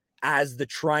 as the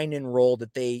Treinen role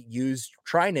that they used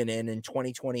Treinen in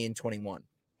 2020 and 21.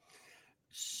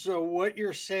 So what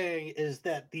you're saying is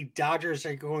that the Dodgers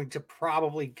are going to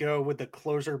probably go with the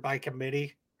closer by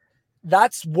committee?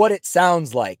 That's what it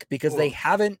sounds like, because they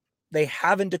haven't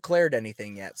declared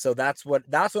anything yet. So that's what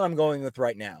I'm going with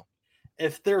right now.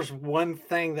 If there's one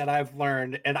thing that I've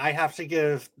learned, and I have to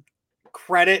give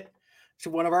credit to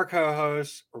one of our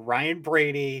co-hosts, Ryan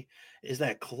Brady, is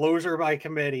that closer by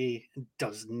committee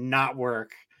does not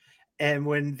work. And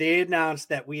when they announced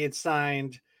that we had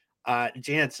signed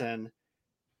Jansen,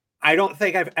 I don't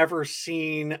think I've ever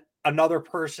seen another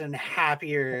person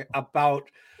happier about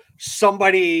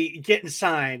somebody getting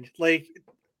signed. Like,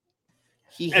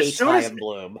 he hates Chaim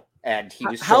Bloom. and he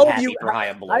was How so have happy you? for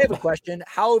Chaim Bloom. I have a question.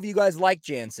 How have you guys liked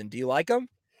Jansen? Do you like him?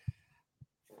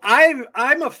 I'm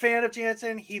a fan of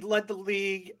Jansen. He led the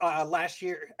league last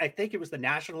year. I think it was the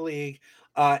National League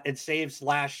in saves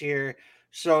last year.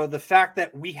 So the fact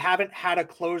that we haven't had a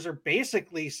closer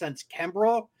basically since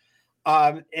Kimbrel,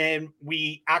 and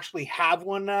we actually have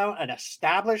one now, an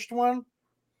established one,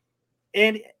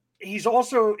 and he's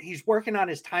working on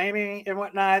his timing and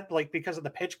whatnot, like because of the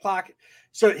pitch clock.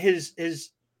 So his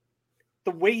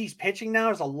the way he's pitching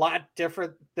now is a lot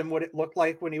different than what it looked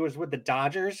like when he was with the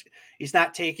Dodgers. He's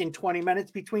not taking 20 minutes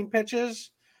between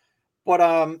pitches. But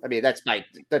I mean, that's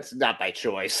not by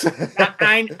choice.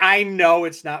 I know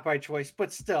it's not by choice,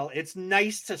 but still, it's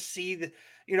nice to see that,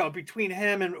 between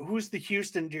him and who's the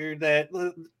Houston dude that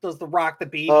does the rock the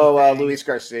baby thing. Luis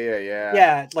Garcia, yeah.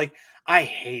 Yeah, like I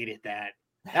hated that.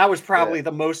 That was probably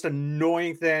the most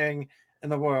annoying thing in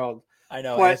the world. I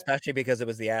know, and especially because it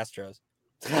was the Astros.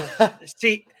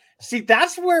 See,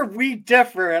 that's where we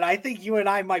differ, and I think you and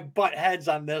I might butt heads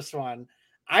on this one.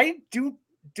 I do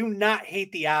not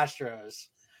hate the Astros,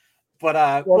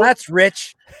 but well, that's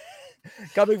rich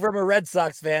coming from a Red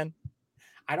Sox fan.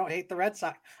 I don't hate the Red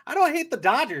Sox. I don't hate the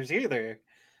Dodgers either.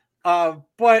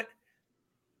 But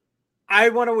I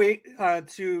want to wait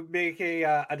to make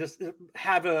just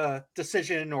have a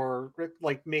decision or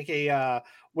like make a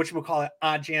whatchamacallit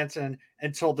on Jansen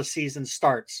until the season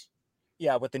starts.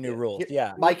 Yeah, with the new rules.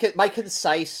 Yeah. My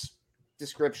concise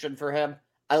description for him,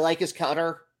 I like his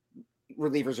cutter.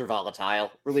 Relievers are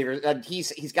volatile. Relievers, and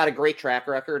he's got a great track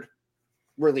record.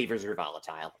 Relievers are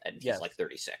volatile, and he's like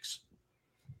 36.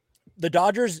 The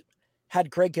Dodgers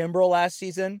had Craig Kimbrel last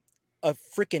season, a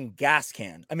freaking gas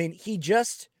can. I mean, he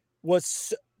just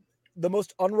was the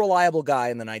most unreliable guy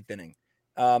in the ninth inning,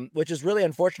 which is really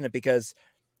unfortunate because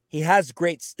he has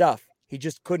great stuff. He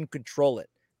just couldn't control it.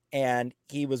 And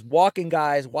he was walking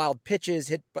guys, wild pitches,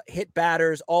 hit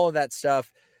batters, all of that stuff.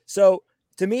 So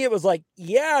to me, it was like,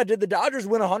 yeah, did the Dodgers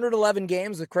win 111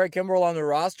 games with Craig Kimbrel on the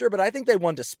roster? But I think they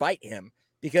won despite him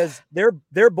because their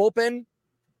bullpen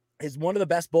is one of the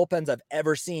best bullpens I've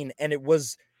ever seen, and it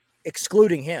was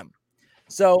excluding him.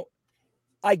 So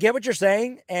I get what you're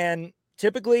saying, and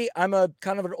typically I'm a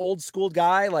kind of an old school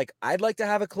guy. Like I'd like to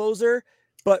have a closer,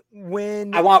 but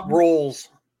when I want roles,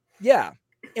 yeah.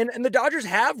 And the Dodgers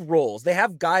have roles. They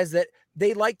have guys that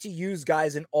they like to use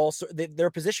guys in all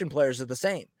their position players are the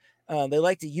same. They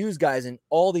like to use guys in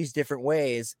all these different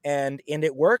ways, and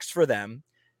it works for them.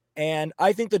 And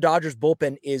I think the Dodgers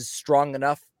bullpen is strong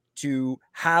enough to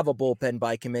have a bullpen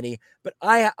by committee. But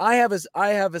I have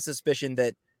a suspicion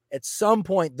that at some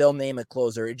point they'll name a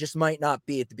closer. It just might not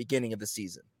be at the beginning of the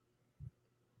season.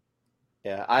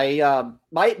 Yeah, I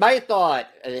my thought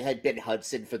had been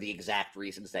Hudson for the exact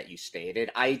reasons that you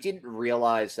stated. I didn't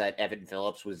realize that Evan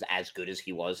Phillips was as good as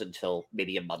he was until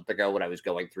maybe a month ago when I was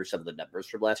going through some of the numbers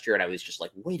from last year, and I was just like,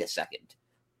 wait a second,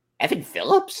 Evan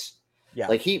Phillips? Yeah,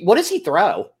 like what does he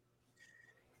throw?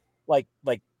 Like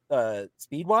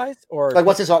speed wise, or like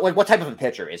what type of a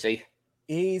pitcher is he?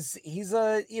 He's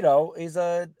a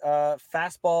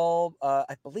fastball.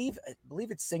 I believe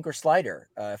it's sink or slider.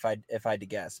 If I had to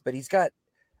guess, but he's got,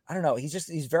 I don't know.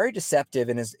 He's very deceptive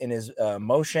in his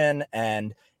motion,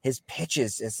 and his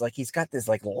pitches. It's like he's got this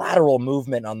like lateral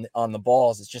movement on the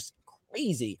balls. It's just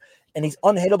crazy, and he's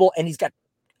unhittable, and he's got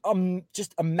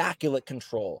just immaculate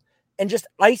control and just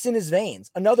ice in his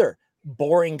veins. Another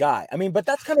boring guy. I mean, but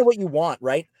that's kind of what you want,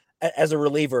 right? As a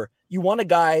reliever, you want a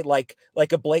guy like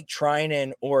a Blake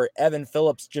Trinan or Evan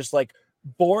Phillips, just like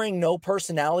boring, no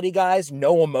personality guys,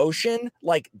 no emotion.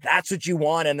 Like that's what you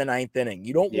want in the ninth inning.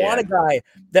 You don't want a guy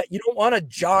you don't want a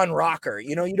John Rocker.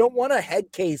 You don't want a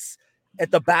head case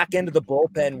at the back end of the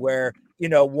bullpen where,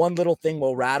 one little thing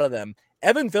will rattle them.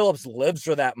 Evan Phillips lives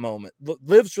for that moment,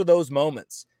 lives for those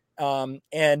moments.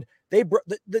 And they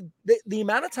the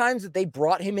amount of times that they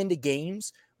brought him into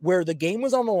games where the game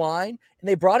was on the line and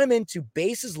they brought him into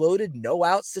bases loaded, no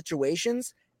out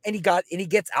situations, and he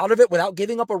gets out of it without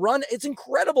giving up a run. It's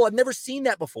incredible. I've never seen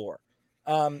that before.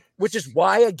 Which is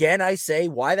why, again, I say,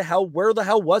 where the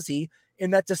hell was he in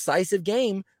that decisive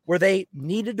game where they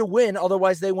needed to win?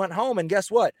 Otherwise they went home. And guess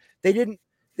what? They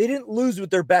didn't lose with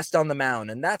their best on the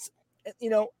mound. And that's,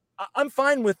 I'm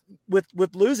fine with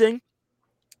losing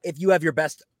if you have your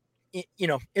best, in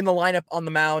the lineup on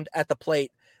the mound at the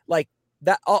plate, like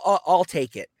that. I'll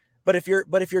take it. But if you're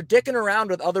dicking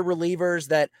around with other relievers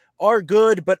that are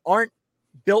good but aren't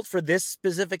built for this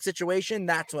specific situation,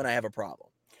 that's when I have a problem.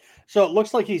 So it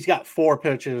looks like he's got 4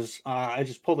 pitches. I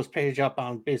just pulled this page up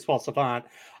on Baseball Savant.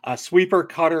 A sweeper,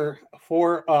 cutter, a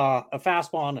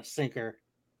fastball, and a sinker.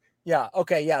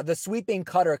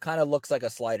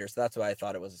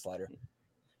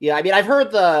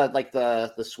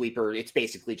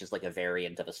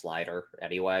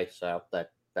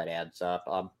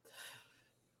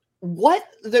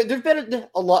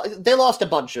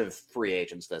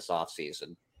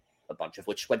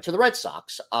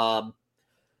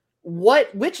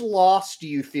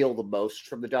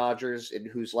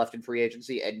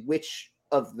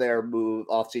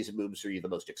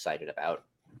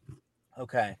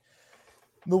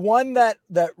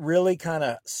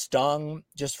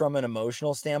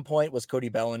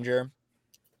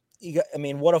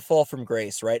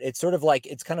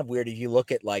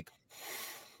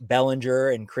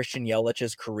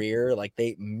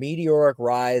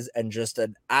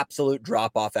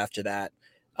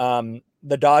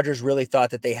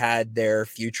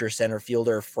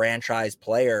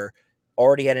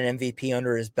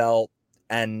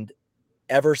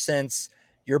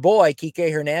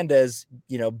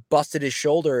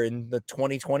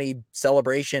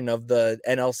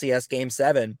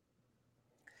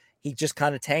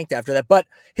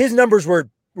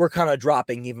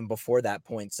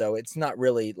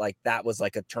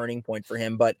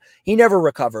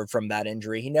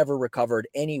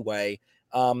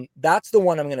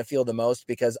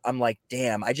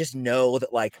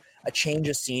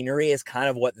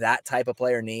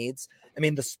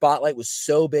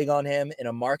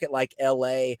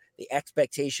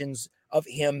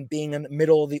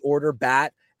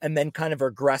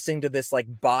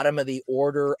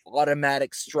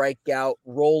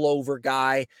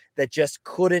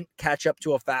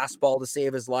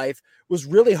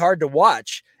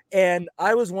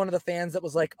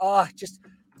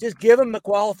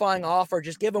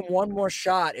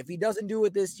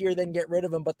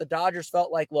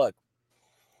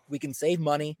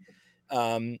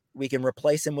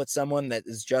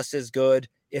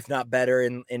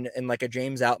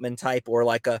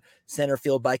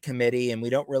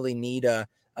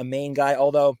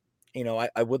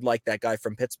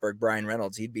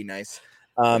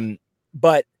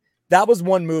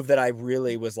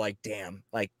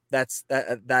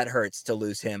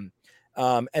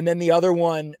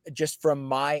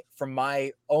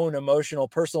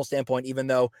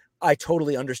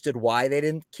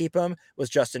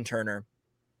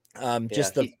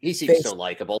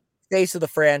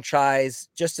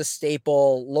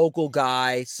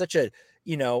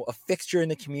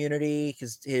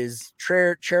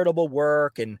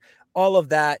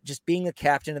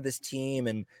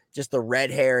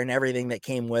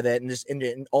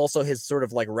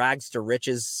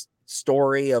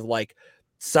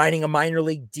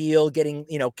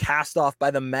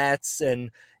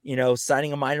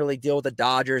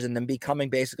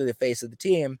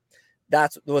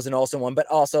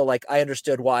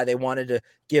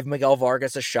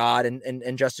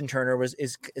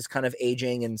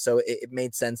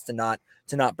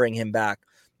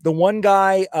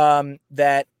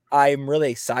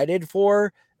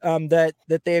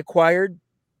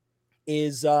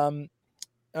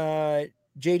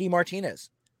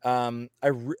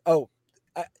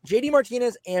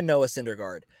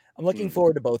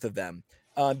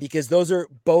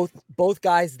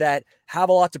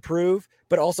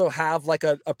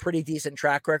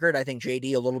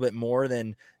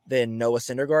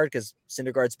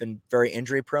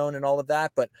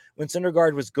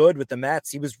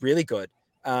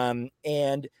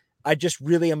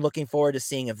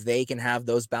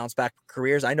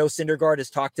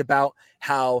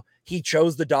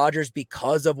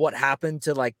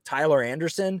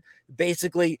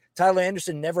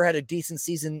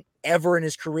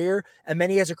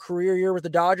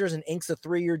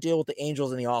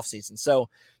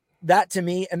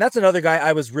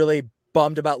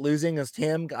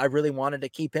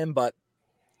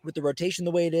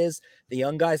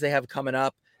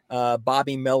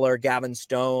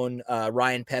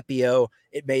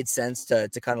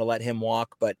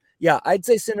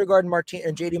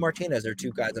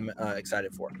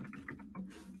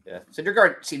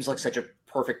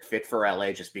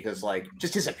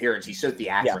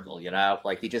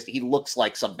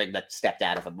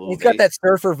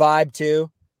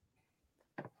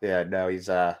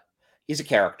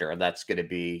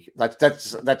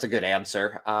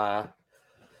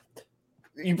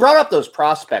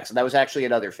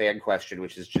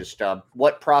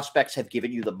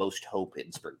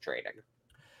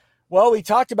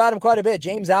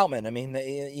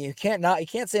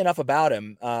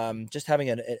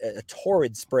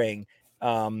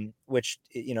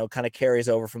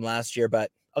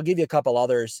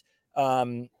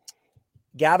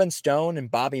 Gavin Stone and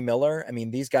Bobby Miller, I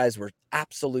mean, these guys were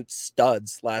absolute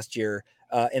studs last year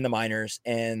in the minors,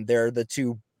 and they're the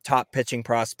two top pitching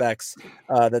prospects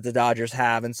that the Dodgers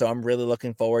have. And so I'm really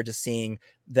looking forward to seeing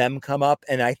them come up.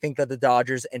 And I think that the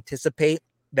Dodgers anticipate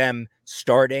them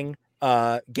starting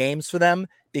games for them,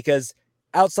 because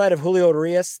outside of Julio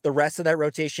Urias, the rest of that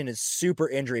rotation is super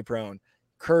injury prone.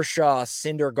 Kershaw,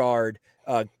 Syndergaard,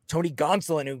 Tony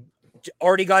Gonsolin, who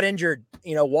already got injured,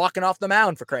 walking off the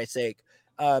mound, for Christ's sake.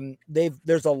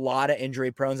 There's a lot of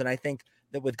injury prone, and I think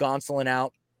that with Gonsolin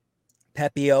out,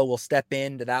 Pepio will step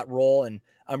into that role, and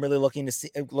I'm really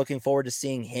looking forward to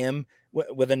seeing him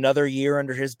with another year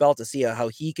under his belt to see how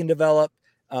he can develop.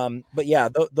 But yeah,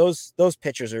 those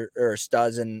pitchers are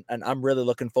studs, and I'm really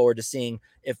looking forward to seeing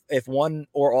if one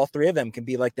or all three of them can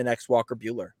be like the next Walker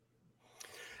Buehler.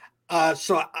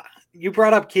 So you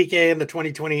brought up Kike in the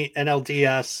 2020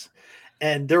 NLDS,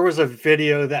 and there was a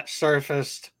video that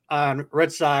surfaced on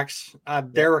Red Sox,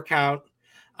 their account.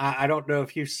 I don't know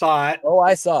if you saw it. Oh,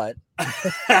 I saw it.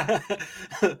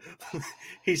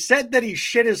 He said that he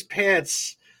shit his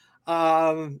pants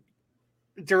during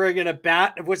an at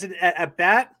bat. Was it at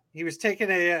bat? He was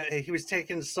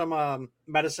taking some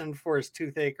medicine for his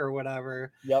toothache or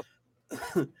whatever. Yep.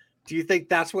 Do you think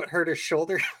that's what hurt his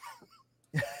shoulder?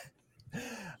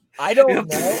 I don't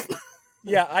know.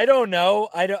 Yeah, I don't know.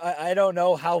 I don't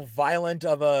know how violent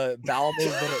of a bowel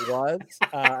movement it was.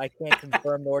 I can't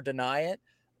confirm nor deny it.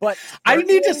 But I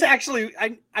need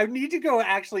to go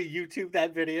actually YouTube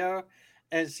that video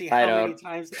and see how many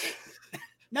times.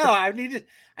 No, I need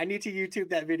to YouTube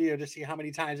that video to see how many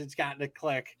times it's gotten to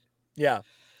click. Yeah.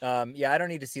 I don't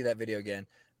need to see that video again.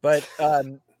 But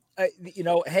hey,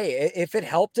 if it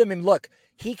helped him, and look,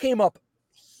 he came up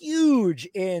huge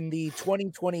in the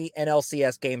 2020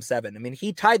 NLCS Game 7. I mean,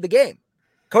 he tied the game.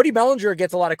 Cody Bellinger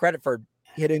gets a lot of credit for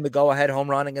hitting the go-ahead home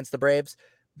run against the Braves,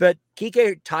 but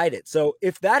Kike tied it. So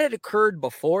if that had occurred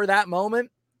before that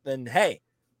moment, then hey,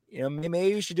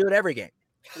 maybe you should do it every game.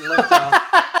 This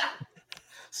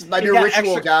is my new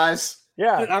ritual, guys.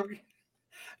 Yeah.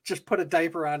 Just put a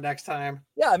diaper on next time.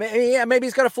 Yeah, maybe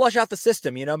he's got to flush out the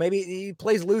system. Maybe he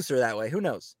plays looser that way. Who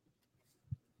knows?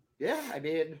 Yeah, I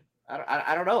mean,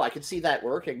 I don't know. I could see that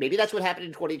working. Maybe that's what happened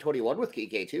in 2021 with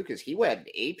Kike too, because he went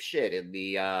ape shit in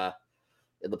the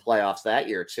playoffs that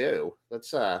year too.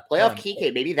 Let's playoff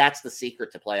Kike. Maybe that's the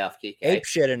secret to playoff Kike. Ape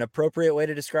shit, an appropriate way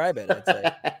to describe it, I'd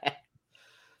say.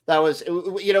 That was,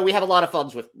 we have a lot of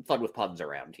fun with puns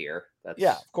around here.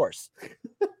 Yeah, of course.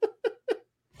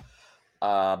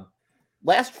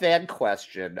 Last fan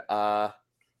question.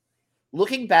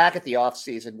 Looking back at the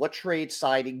offseason, what trade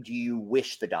signing do you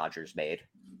wish the Dodgers made?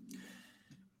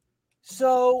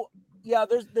 So yeah,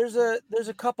 there's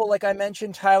a couple. Like I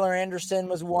mentioned, Tyler Anderson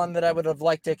was one that I would have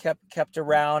liked to kept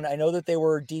around. I know that they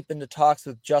were deep into talks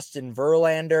with Justin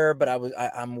Verlander, but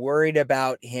I'm worried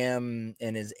about him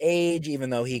and his age, even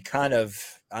though he kind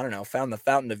of, I don't know, found the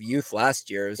fountain of youth last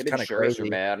year. It was kind of crazy,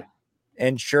 man.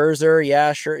 And Scherzer,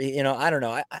 yeah, sure. I don't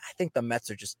know. I think the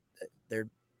Mets are just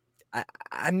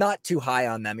I'm not too high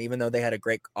on them, even though they had a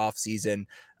great offseason.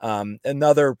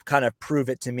 Another kind of prove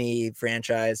it to me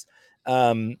franchise.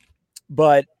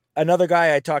 But another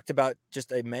guy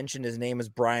I mentioned his name is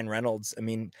Brian Reynolds. I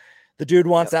mean, the dude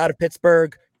wants out of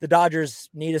Pittsburgh. The Dodgers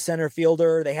need a center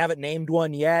fielder. They haven't named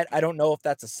one yet. I don't know if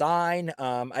that's a sign.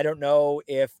 I don't know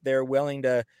if they're willing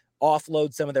to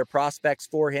offload some of their prospects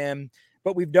for him.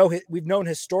 But we've known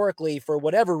historically, for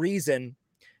whatever reason,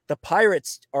 the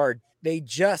Pirates I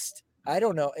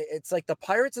don't know. It's like the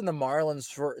Pirates and the Marlins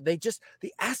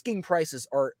the asking prices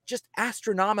are just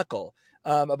astronomical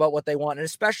about what they want. And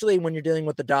especially when you're dealing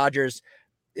with the Dodgers,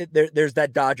 there's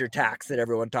that Dodger tax that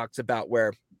everyone talks about,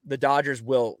 where the Dodgers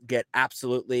will get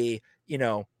absolutely,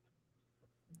 the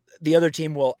other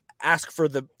team will ask for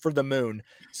the moon.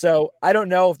 So I don't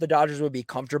know if the Dodgers would be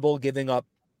comfortable giving up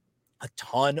a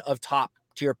ton of top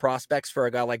tier prospects for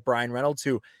a guy like Brian Reynolds,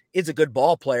 who is a good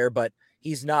ball player, but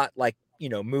he's not like,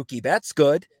 Mookie Betts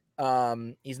good.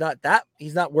 He's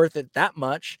not worth it that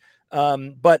much.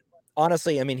 But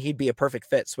honestly, I mean, he'd be a perfect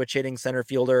fit, switch hitting center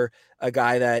fielder, a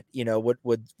guy that,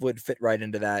 would fit right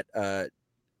into that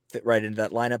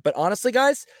lineup. But honestly,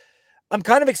 guys, I'm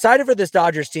kind of excited for this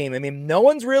Dodgers team. I mean, no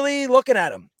one's really looking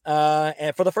at them.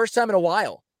 And for the first time in a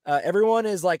while, everyone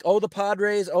is like, oh, the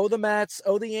Padres, oh, the Mets,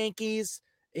 oh, the Yankees,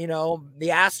 the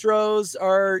Astros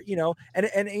are,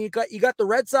 and you got the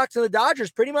Red Sox and the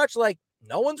Dodgers pretty much like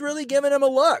no one's really giving them a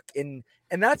look. And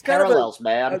that's kind of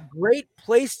a great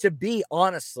place to be,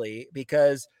 honestly,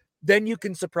 because then you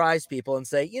can surprise people and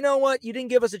say, you know what, you didn't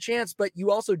give us a chance, but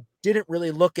you also didn't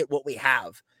really look at what we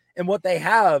have. And what they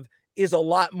have is a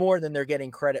lot more than they're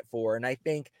getting credit for. And I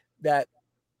think that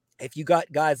if you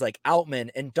got guys like Outman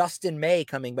and Dustin May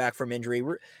coming back from injury,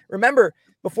 remember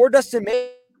before Dustin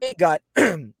May got,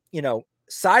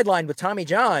 sidelined with Tommy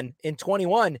John in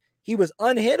 21, he was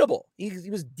unhittable. He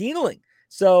was dealing.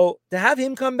 So to have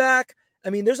him come back, I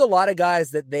mean, there's a lot of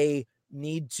guys that they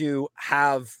need to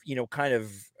have, kind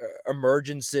of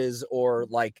emergences or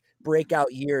like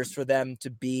breakout years for them to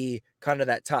be kind of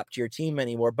that top tier team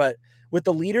anymore. But with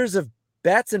the leaders of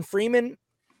Betts and Freeman,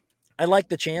 I like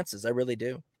the chances. I really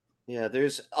do. Yeah,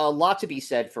 there's a lot to be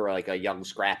said for like a young,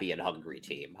 scrappy, and hungry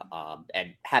team.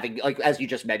 And having, like, as you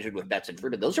just mentioned with Betts and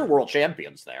Freeman, those are world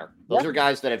champions there. Those are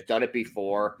guys that have done it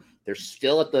before. They're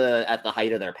still at the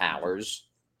height of their powers,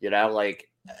 and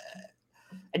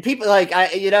people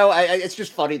it's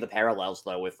just funny, the parallels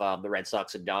though with the Red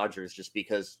Sox and Dodgers, just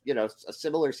because, a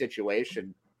similar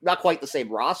situation, not quite the same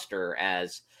roster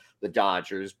as the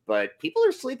Dodgers, but people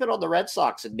are sleeping on the Red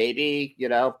Sox, and maybe,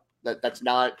 that's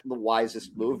not the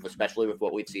wisest move, especially with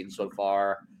what we've seen so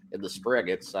far in the spring.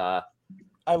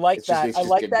 I like that. I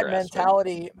like that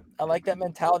mentality. I like that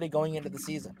mentality going into the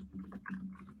season.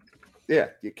 Yeah,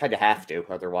 you kind of have to.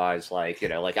 Otherwise, I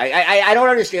don't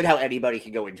understand how anybody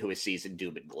can go into a season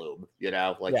doom and gloom. You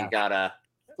gotta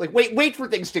wait for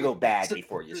things to go bad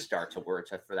before you start to work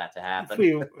for that to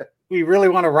happen. We really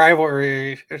want a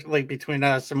rivalry between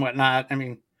us and whatnot. I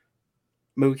mean,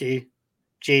 Mookie,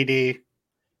 JD.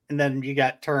 And then you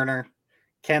got Turner,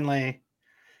 Kenley,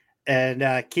 and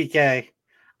Kike.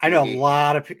 I know a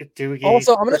lot of Doogie.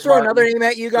 Also, I'm going to throw another name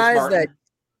at you guys.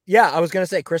 I was going to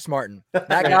say Chris Martin. That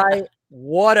guy,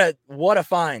 what a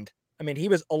find. I mean, he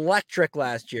was electric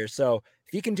last year. So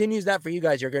if he continues that for you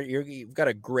guys, you've got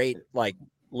a great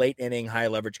late inning, high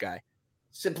leverage guy.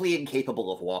 Simply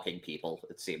incapable of walking people.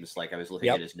 It seems like I was looking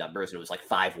at his numbers, and it was like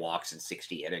 5 walks in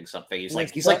 60 innings, something. He's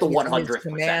like the 100th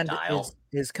percentile.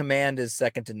 His command is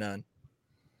second to none.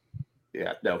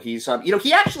 Yeah, no, he's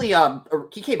he actually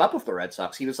he came up with the Red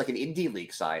Sox. He was like an indie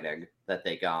league signing that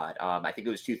they got. I think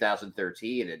it was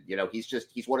 2013, and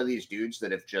he's one of these dudes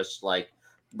that have just late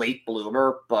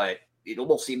bloomer, but it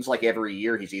almost seems like every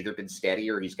year he's either been steady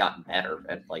or he's gotten better.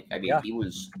 And he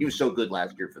was so good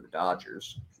last year for the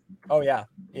Dodgers. Oh yeah.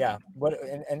 What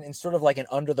and sort of like an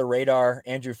under the radar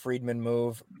Andrew Friedman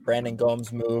move, Brandon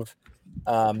Gomes move,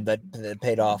 that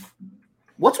paid off.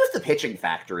 What's with the pitching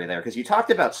factory there? Because you talked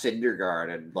about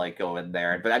Syndergaard and going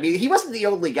there, but I mean, he wasn't the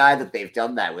only guy that they've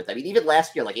done that with. I mean, even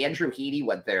last year, Andrew Heaney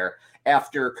went there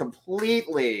after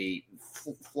completely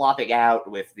flopping out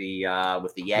with the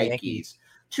Yankees.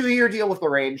 2-year deal with the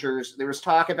Rangers. There was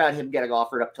talk about him getting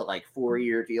offered up to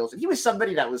 4-year deals. And he was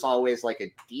somebody that was always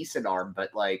a decent arm, but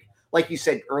like you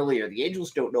said earlier, the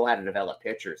Angels don't know how to develop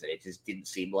pitchers, and it just didn't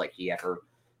seem like he ever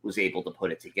was able to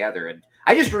put it together. And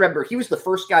I just remember he was the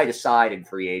first guy to sign in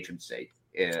free agency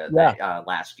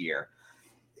last year.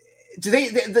 So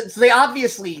they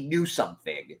obviously knew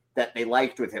something that they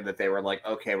liked with him, that they were like,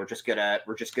 okay, we're just gonna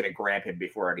grab him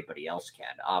before anybody else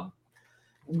can.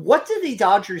 What do the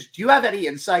Dodgers? Do you have any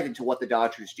insight into what the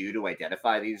Dodgers do to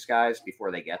identify these guys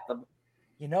before they get them?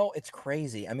 It's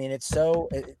crazy. I mean, it's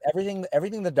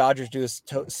everything the Dodgers do is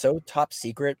so top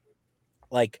secret.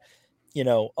 A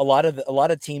lot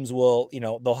of teams will,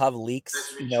 they'll have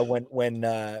leaks,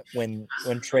 when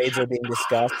trades are being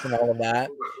discussed and all of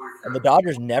that. And the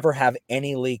Dodgers never have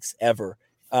any leaks ever.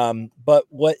 But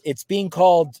what it's being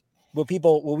called, what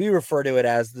we refer to it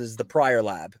as, is the Pryor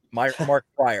lab, Mark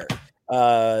Pryor.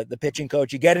 The pitching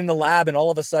coach, you get in the lab and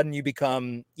all of a sudden you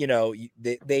become,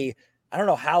 they I don't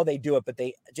know how they do it, but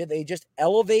they just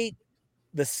elevate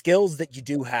the skills that you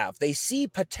do have. They see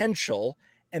potential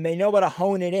and they know how to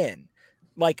hone it in.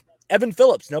 Like Evan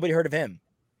Phillips, nobody heard of him.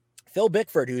 Phil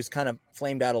Bickford, who's kind of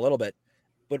flamed out a little bit,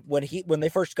 but when they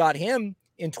first got him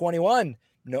in 21,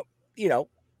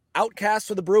 outcast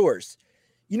for the Brewers.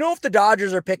 If the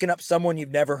Dodgers are picking up someone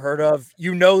you've never heard of,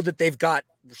 that they've got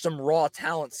some raw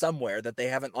talent somewhere that they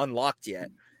haven't unlocked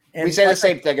yet. And we say the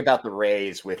same thing about the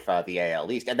Rays with the AL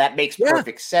East, and that makes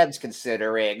perfect sense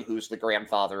considering who's the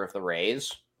grandfather of the Rays,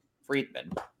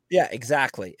 Friedman. Yeah,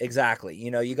 exactly.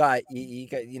 You got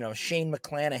Shane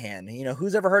McClanahan.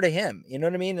 Who's ever heard of him? You know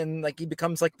what I mean? And he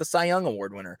becomes the Cy Young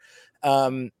Award winner.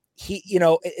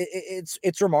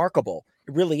 It's remarkable.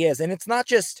 It really is, and it's not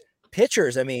just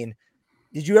pitchers. I mean,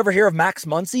 did you ever hear of Max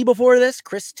Muncy before this?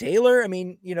 Chris Taylor? I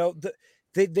mean,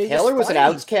 Taylor was an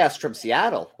outcast from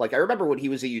Seattle. I remember when he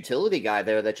was a utility guy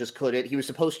there that just couldn't. He was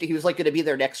going to be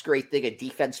their next great thing, a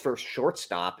defense first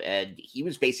shortstop, and he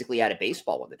was basically out of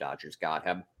baseball when the Dodgers got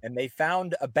him. And they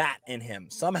found a bat in him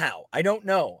somehow. I don't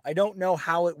know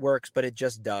how it works, but it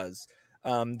just does.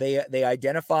 They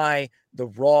identify the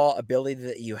raw ability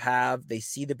that you have. They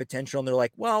see the potential, and they're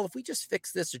like, well, if we just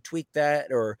fix this or tweak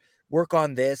that or work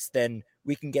on this, then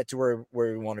we can get to where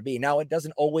we want to be. Now, it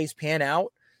doesn't always pan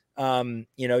out.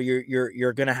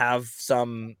 You're going to have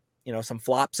some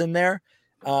flops in there.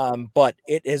 But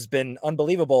it has been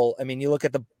unbelievable. I mean, you look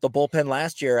at the bullpen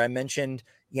last year. I mentioned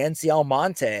Yancy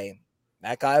Almonte.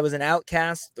 That guy was an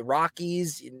outcast. The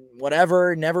Rockies,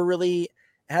 whatever, never really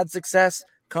had success.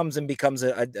 Comes and becomes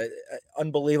a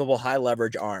unbelievable high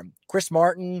leverage arm. Chris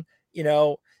Martin,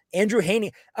 Andrew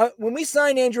Haney. When we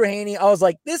signed Andrew Haney, I was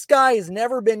like, this guy has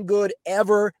never been good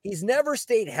ever. He's never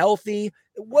stayed healthy.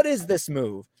 What is this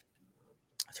move?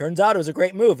 Turns out it was a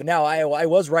great move. And now I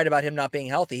was right about him not being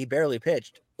healthy. He barely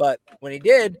pitched, but when he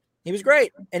did, he was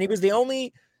great. And he was the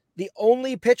only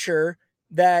pitcher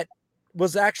that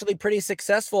was actually pretty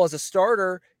successful as a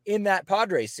starter in that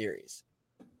Padres series.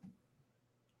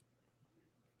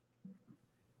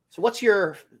 So what's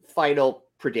your final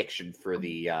prediction for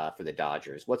the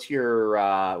Dodgers? What's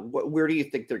your where do you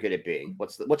think they're going to be?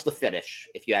 What's the finish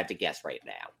if you had to guess right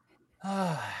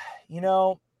now?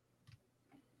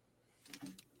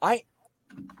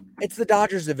 It's the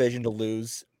Dodgers division to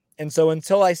lose. And so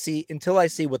until I see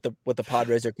what the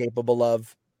Padres are capable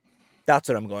of, that's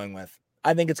what I'm going with.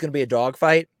 I think it's going to be a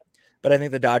dogfight, but I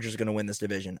think the Dodgers are going to win this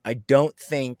division. I don't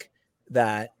think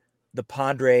that the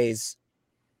Padres,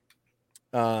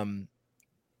 the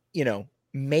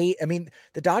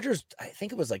Dodgers, I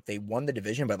think it was like they won the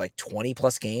division by like 20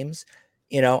 plus games.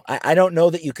 I don't know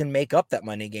that you can make up that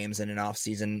many games in an off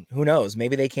season. Who knows?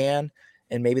 Maybe they can.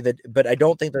 And but I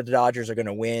don't think that the Dodgers are going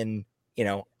to win,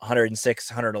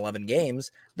 106, 111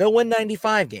 games. They'll win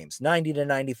 95 games, 90 to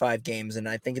 95 games. And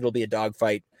I think it'll be a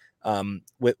dogfight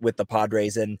with the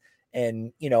Padres. And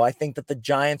I think that the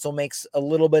Giants will make a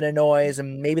little bit of noise,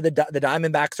 and maybe the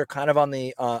Diamondbacks are kind of on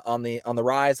the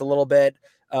rise a little bit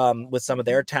with some of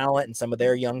their talent and some of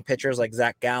their young pitchers like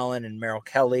Zach Gallen and Merrill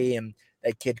Kelly and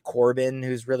that kid Corbin,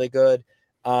 who's really good.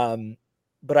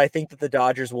 But I think that the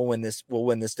Dodgers will win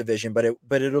this division, but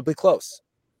it'll be close.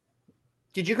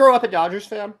 Did you grow up a Dodgers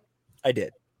fan? I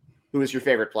did. Who was your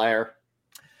favorite player?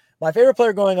 My favorite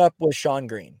player growing up was Sean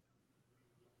Green.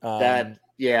 I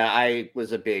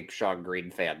was a big Sean Green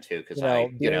fan too, because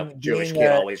Jewish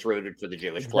kid always rooted for the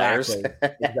Jewish players.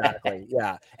 Exactly.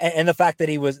 Yeah. And the fact that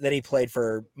he played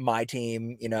for my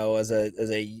team, as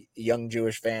a young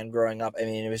Jewish fan growing up, I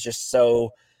mean, it was just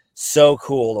so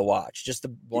cool to watch. Just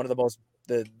one of the most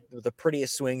the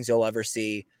prettiest swings you'll ever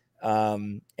see.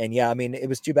 It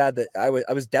was too bad that I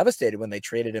was devastated when they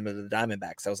traded him to the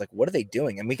Diamondbacks. I was like, what are they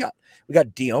doing? And we got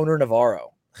Deoner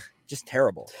Navarro, just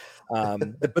terrible.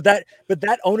 But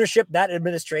that ownership, that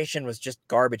administration was just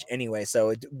garbage anyway. So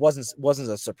it wasn't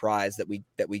a surprise that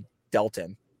we dealt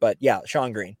him. But yeah,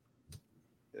 Sean Green.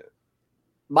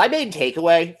 My main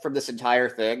takeaway from this entire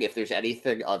thing, if there's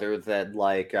anything other than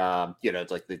how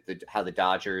the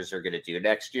Dodgers are going to do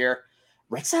next year,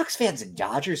 Red Sox fans and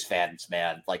Dodgers fans,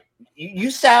 man, like you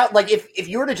sound like if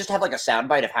you were to just have like a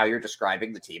soundbite of how you're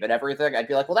describing the team and everything, I'd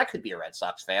be like, well, that could be a Red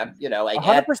Sox fan,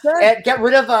 100%. And get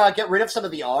rid of some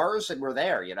of the R's, and we're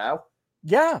there,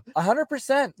 Yeah,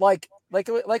 100%. Like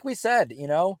we said,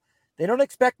 they don't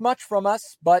expect much from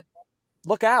us, but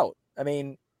look out. I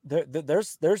mean,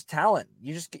 there's talent.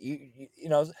 You just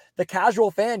the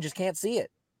casual fan just can't see it.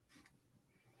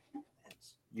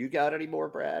 You got any more,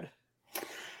 Brad?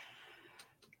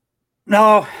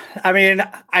 No, I mean,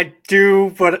 I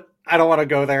do, but I don't want to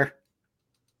go there.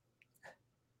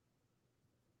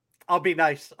 I'll be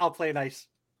nice. I'll play nice.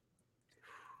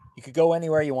 You could go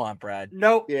anywhere you want, Brad.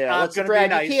 Nope. Yeah,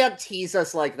 Brad, nice. You can't tease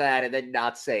us like that and then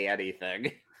not say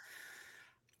anything.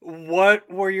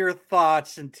 What were your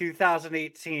thoughts in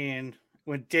 2018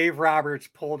 when Dave Roberts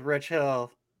pulled Rich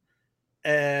Hill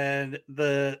and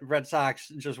the Red Sox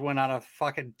just went on a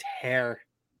fucking tear?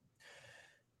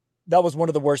 That was one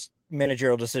of the worst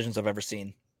managerial decisions I've ever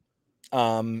seen.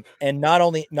 And not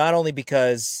only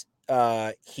because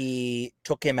he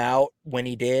took him out when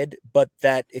he did, but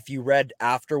that if you read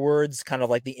afterwards, kind of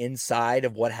like the inside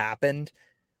of what happened,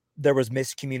 there was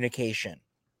miscommunication.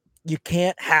 You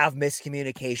can't have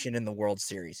miscommunication in the World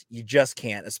Series. You just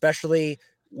can't, especially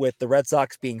with the Red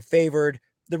Sox being favored.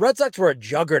 The Red Sox were a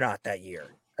juggernaut that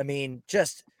year. I mean,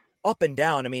 just up and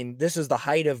down. I mean, this is the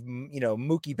height of,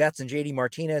 Mookie Betts and JD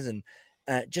Martinez and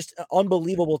just an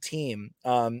unbelievable team.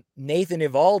 Nathan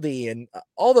Eovaldi and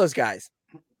all those guys.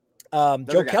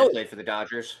 Joe Kelly played for the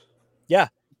Dodgers. Yeah,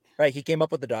 right. He came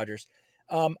up with the Dodgers.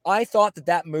 I thought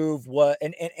that move was,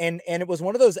 and it was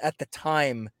one of those at the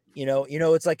time,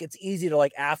 it's like, it's easy to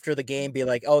like after the game be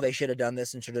like, oh, they should have done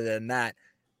this and should have done that.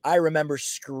 I remember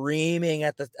screaming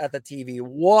at the TV,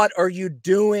 "What are you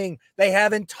doing? They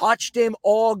haven't touched him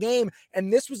all game."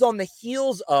 And this was on the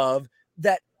heels of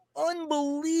that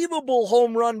unbelievable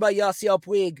home run by Yasiel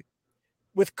Puig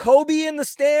with Kobe in the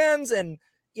stands and,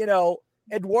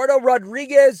 Eduardo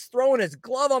Rodriguez throwing his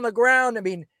glove on the ground. I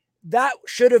mean, that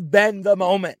should have been the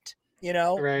moment,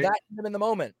 Right. that should have been the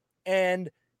moment. And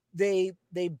they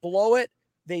blow it.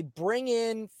 They bring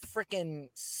in freaking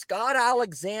Scott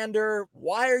Alexander.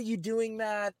 Why are you doing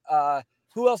that?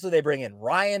 Who else did they bring in?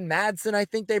 Ryan Madsen, I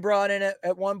think they brought in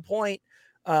at one point.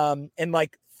 And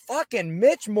like fucking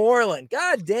Mitch Moreland.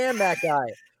 God damn that guy.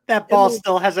 That ball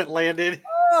still hasn't landed.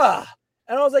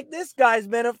 And I was like, this guy, he's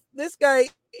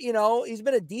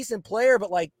been a decent player,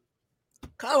 but like,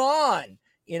 come on.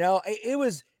 It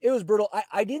was brutal.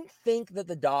 I didn't think that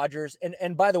the Dodgers,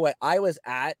 and by the way, I was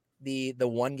at the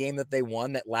one game that they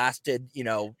won that lasted,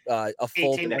 a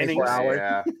full 24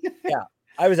 hours. Yeah.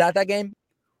 I was at that game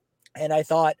and I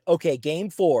thought, okay, game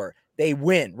 4, they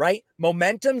win, right?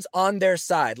 Momentum's on their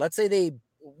side. Let's say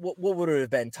what would it have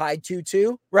been? Tied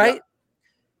 2-2, right? Yeah.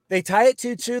 They tie it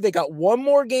 2-2. They got one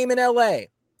more game in LA.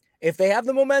 If they have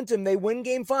the momentum, they win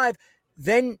game 5.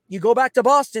 Then you go back to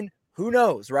Boston. Who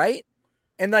knows, right?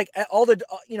 And like all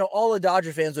the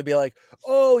Dodger fans would be like,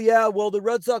 "Oh yeah, well the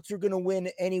Red Sox are going to win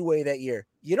anyway that year."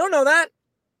 You don't know that.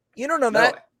 You don't know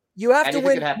that. You have to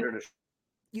win.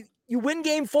 You win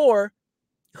game 4.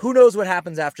 Who knows what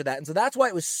happens after that? And so that's why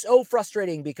it was so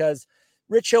frustrating, because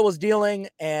Rich Hill was dealing,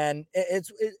 and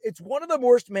it's one of the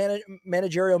worst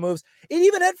managerial moves. It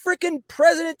even had freaking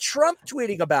President Trump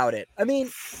tweeting about it. I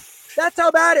mean, that's how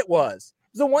bad it was. It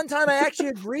was the one time I actually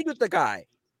agreed with the guy.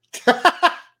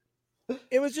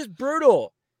 It was just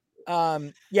brutal.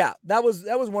 Yeah, that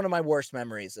was one of my worst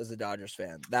memories as a Dodgers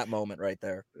fan. That moment right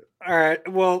there. All right.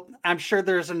 Well, I'm sure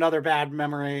there's another bad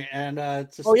memory, and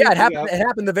it happened. It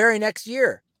happened the very next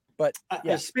year. But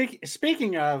yeah.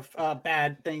 Speaking of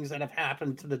bad things that have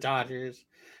happened to the Dodgers,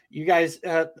 you guys,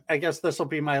 I guess this will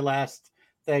be my last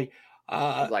thing.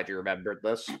 I'm glad you remembered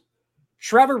this.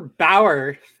 Trevor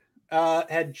Bauer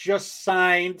had just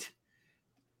signed.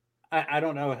 I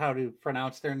don't know how to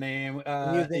pronounce their name.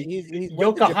 He's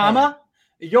Yokohama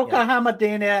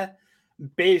Dana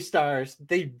Bay Stars.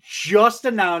 They just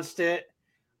announced it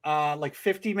like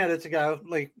 50 minutes ago,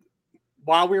 like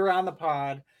while we were on the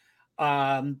pod.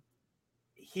 The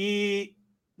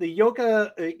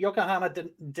Yokohama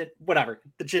whatever,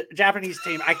 the Japanese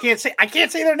team. I can't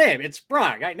say their name. It's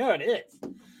Prague. I know it is.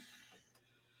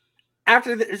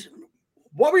 After this,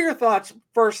 what were your thoughts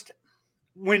first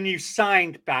when you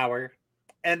signed Bauer,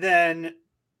 and then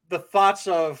the thoughts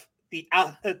of the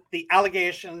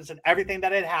allegations and everything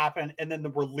that had happened, and then the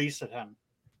release of him?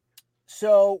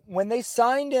 So when they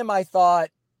signed him, I thought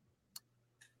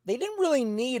they didn't really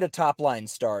need a top line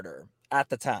starter at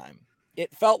the time.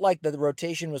 It felt like the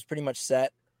rotation was pretty much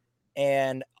set,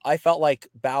 and I felt like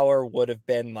Bauer would have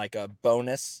been like a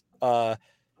bonus,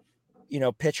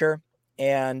 pitcher.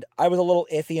 And I was a little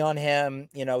iffy on him,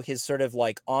 his sort of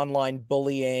like online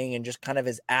bullying and just kind of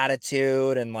his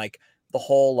attitude, and like the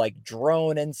whole like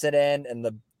drone incident and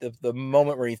the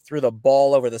moment where he threw the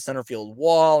ball over the center field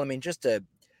wall. I mean, just a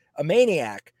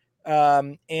maniac.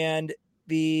 And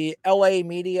the LA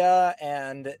media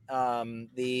and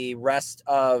the rest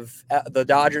of the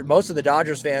Dodgers, most of the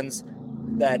Dodgers fans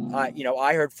that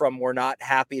I heard from were not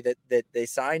happy that they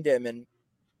signed him. And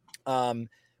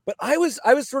but I was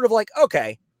sort of like,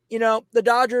 okay, the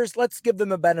Dodgers, let's give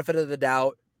them a benefit of the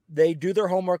doubt. They do their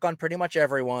homework on pretty much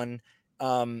everyone.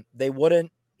 They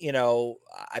wouldn't,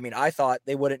 I thought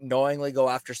they wouldn't knowingly go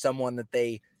after someone that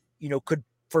they, could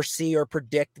foresee or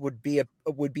predict would be a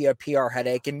PR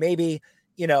headache. And maybe,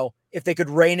 if they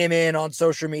could rein him in on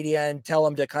social media and tell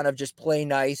him to kind of just play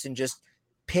nice and just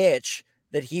pitch,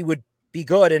 that he would be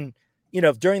good. And,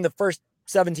 during the first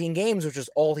 17 games, which is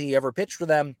all he ever pitched for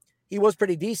them, he was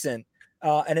pretty decent.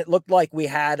 And it looked like we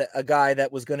had a guy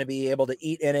that was going to be able to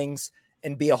eat innings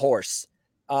and be a horse.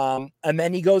 And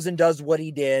then he goes and does what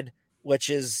he did, which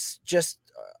is just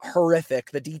horrific.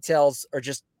 The details are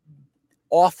just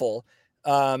awful.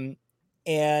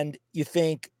 And you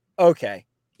think, okay,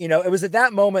 it was at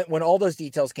that moment when all those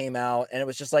details came out, and it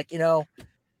was just like,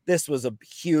 this was a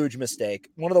huge mistake.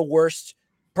 One of the worst,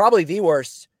 probably the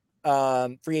worst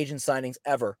free agent signings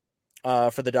ever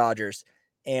for the Dodgers.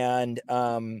 And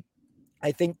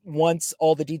I think once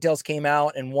all the details came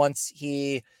out and once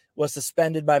he was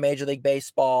suspended by Major League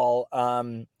Baseball,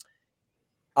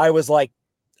 I was like,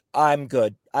 I'm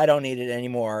good. I don't need it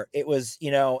anymore. It was,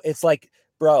 it's like,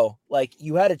 bro, like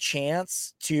you had a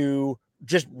chance to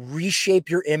just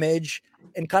reshape your image,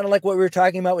 and kind of like what we were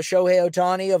talking about with Shohei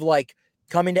Ohtani, of like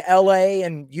coming to LA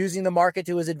and using the market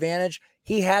to his advantage.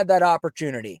 He had that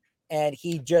opportunity, and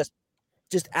he just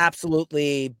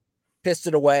absolutely pissed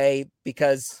it away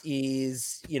because he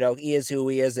is who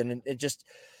he is. And it just,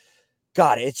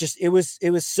 God, it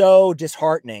was so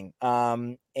disheartening.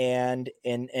 And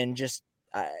just,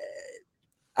 I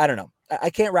don't know. I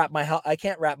can't wrap my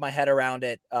head around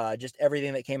it. Just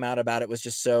everything that came out about it was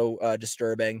just so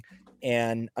disturbing,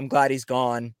 and I'm glad he's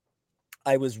gone.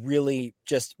 I was really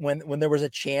just when there was a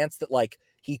chance that like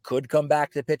he could come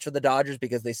back to pitch for the Dodgers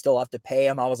because they still have to pay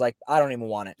him, I was like, I don't even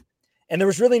want it. And there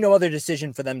was really no other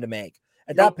decision for them to make.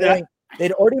 At that point,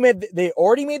 they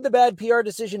already made the bad PR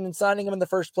decision in signing him in the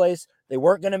first place. They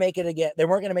weren't going to make it again. They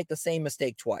weren't going to make the same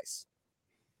mistake twice.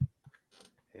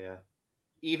 Yeah.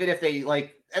 Even if they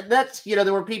and that's,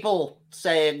 there were people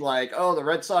saying like, oh, the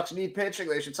Red Sox need pitching,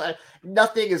 they should sign.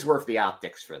 Nothing is worth the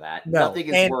optics for that. No.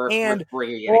 Nothing is worth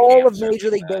bringing in. All of Major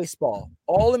League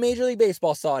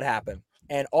Baseball saw it happen.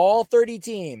 And all 30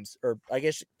 teams, or I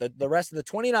guess the rest of the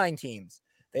 29 teams,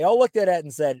 they all looked at it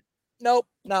and said, nope,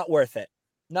 not worth it.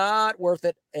 Not worth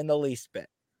it in the least bit.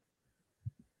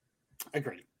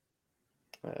 Agreed.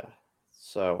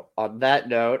 So on that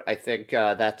note, I think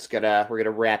we're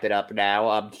gonna wrap it up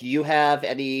now. Do you have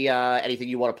anything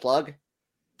you want to plug?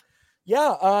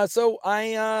 Yeah. So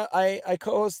I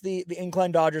co-host the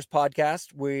Incline Dodgers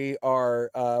podcast. We are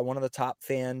one of the top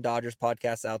fan Dodgers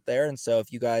podcasts out there. And so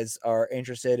if you guys are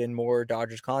interested in more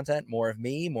Dodgers content, more of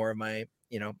me, more of my,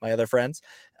 my other friends,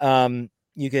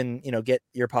 you can, get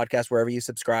your podcast wherever you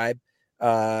subscribe,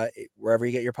 wherever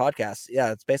you get your podcasts. Yeah,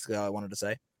 that's basically all I wanted to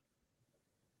say.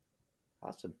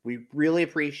 Awesome. We really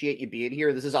appreciate you being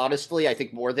here. This is honestly, I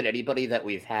think, more than anybody that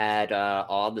we've had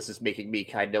on. This is making me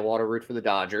kind of want to root for the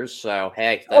Dodgers. So,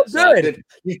 hey, that's good.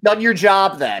 You've done your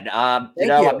job then. I'm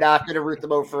not going to root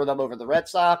them over the Red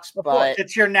Sox, but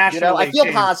it's your national league I feel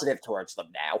team. Positive towards them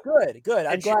now. Good.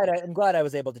 I'm glad I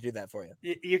was able to do that for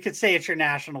you. You could say it's your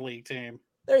national league team.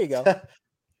 There you go.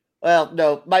 Well,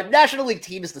 no, my National League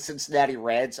team is the Cincinnati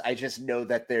Reds. I just know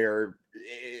that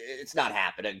it's not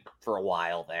happening for a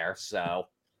while there. So,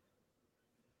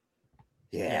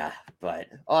 yeah. But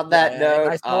on that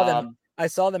note, I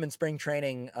saw them in spring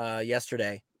training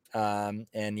yesterday.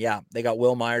 And yeah, they got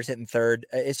Will Myers hitting third.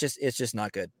 It's just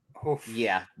not good.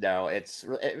 Yeah, no,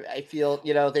 I feel,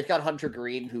 they've got Hunter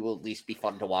Green, who will at least be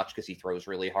fun to watch because he throws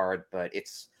really hard, but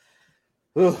it's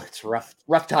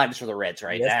rough times for the Reds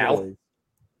now.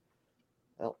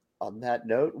 Well, on that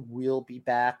note, we'll be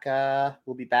back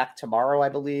tomorrow, I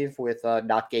believe, with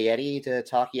Not Gay Eddie to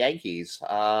talk Yankees.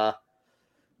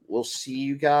 We'll see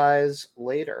you guys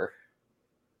later.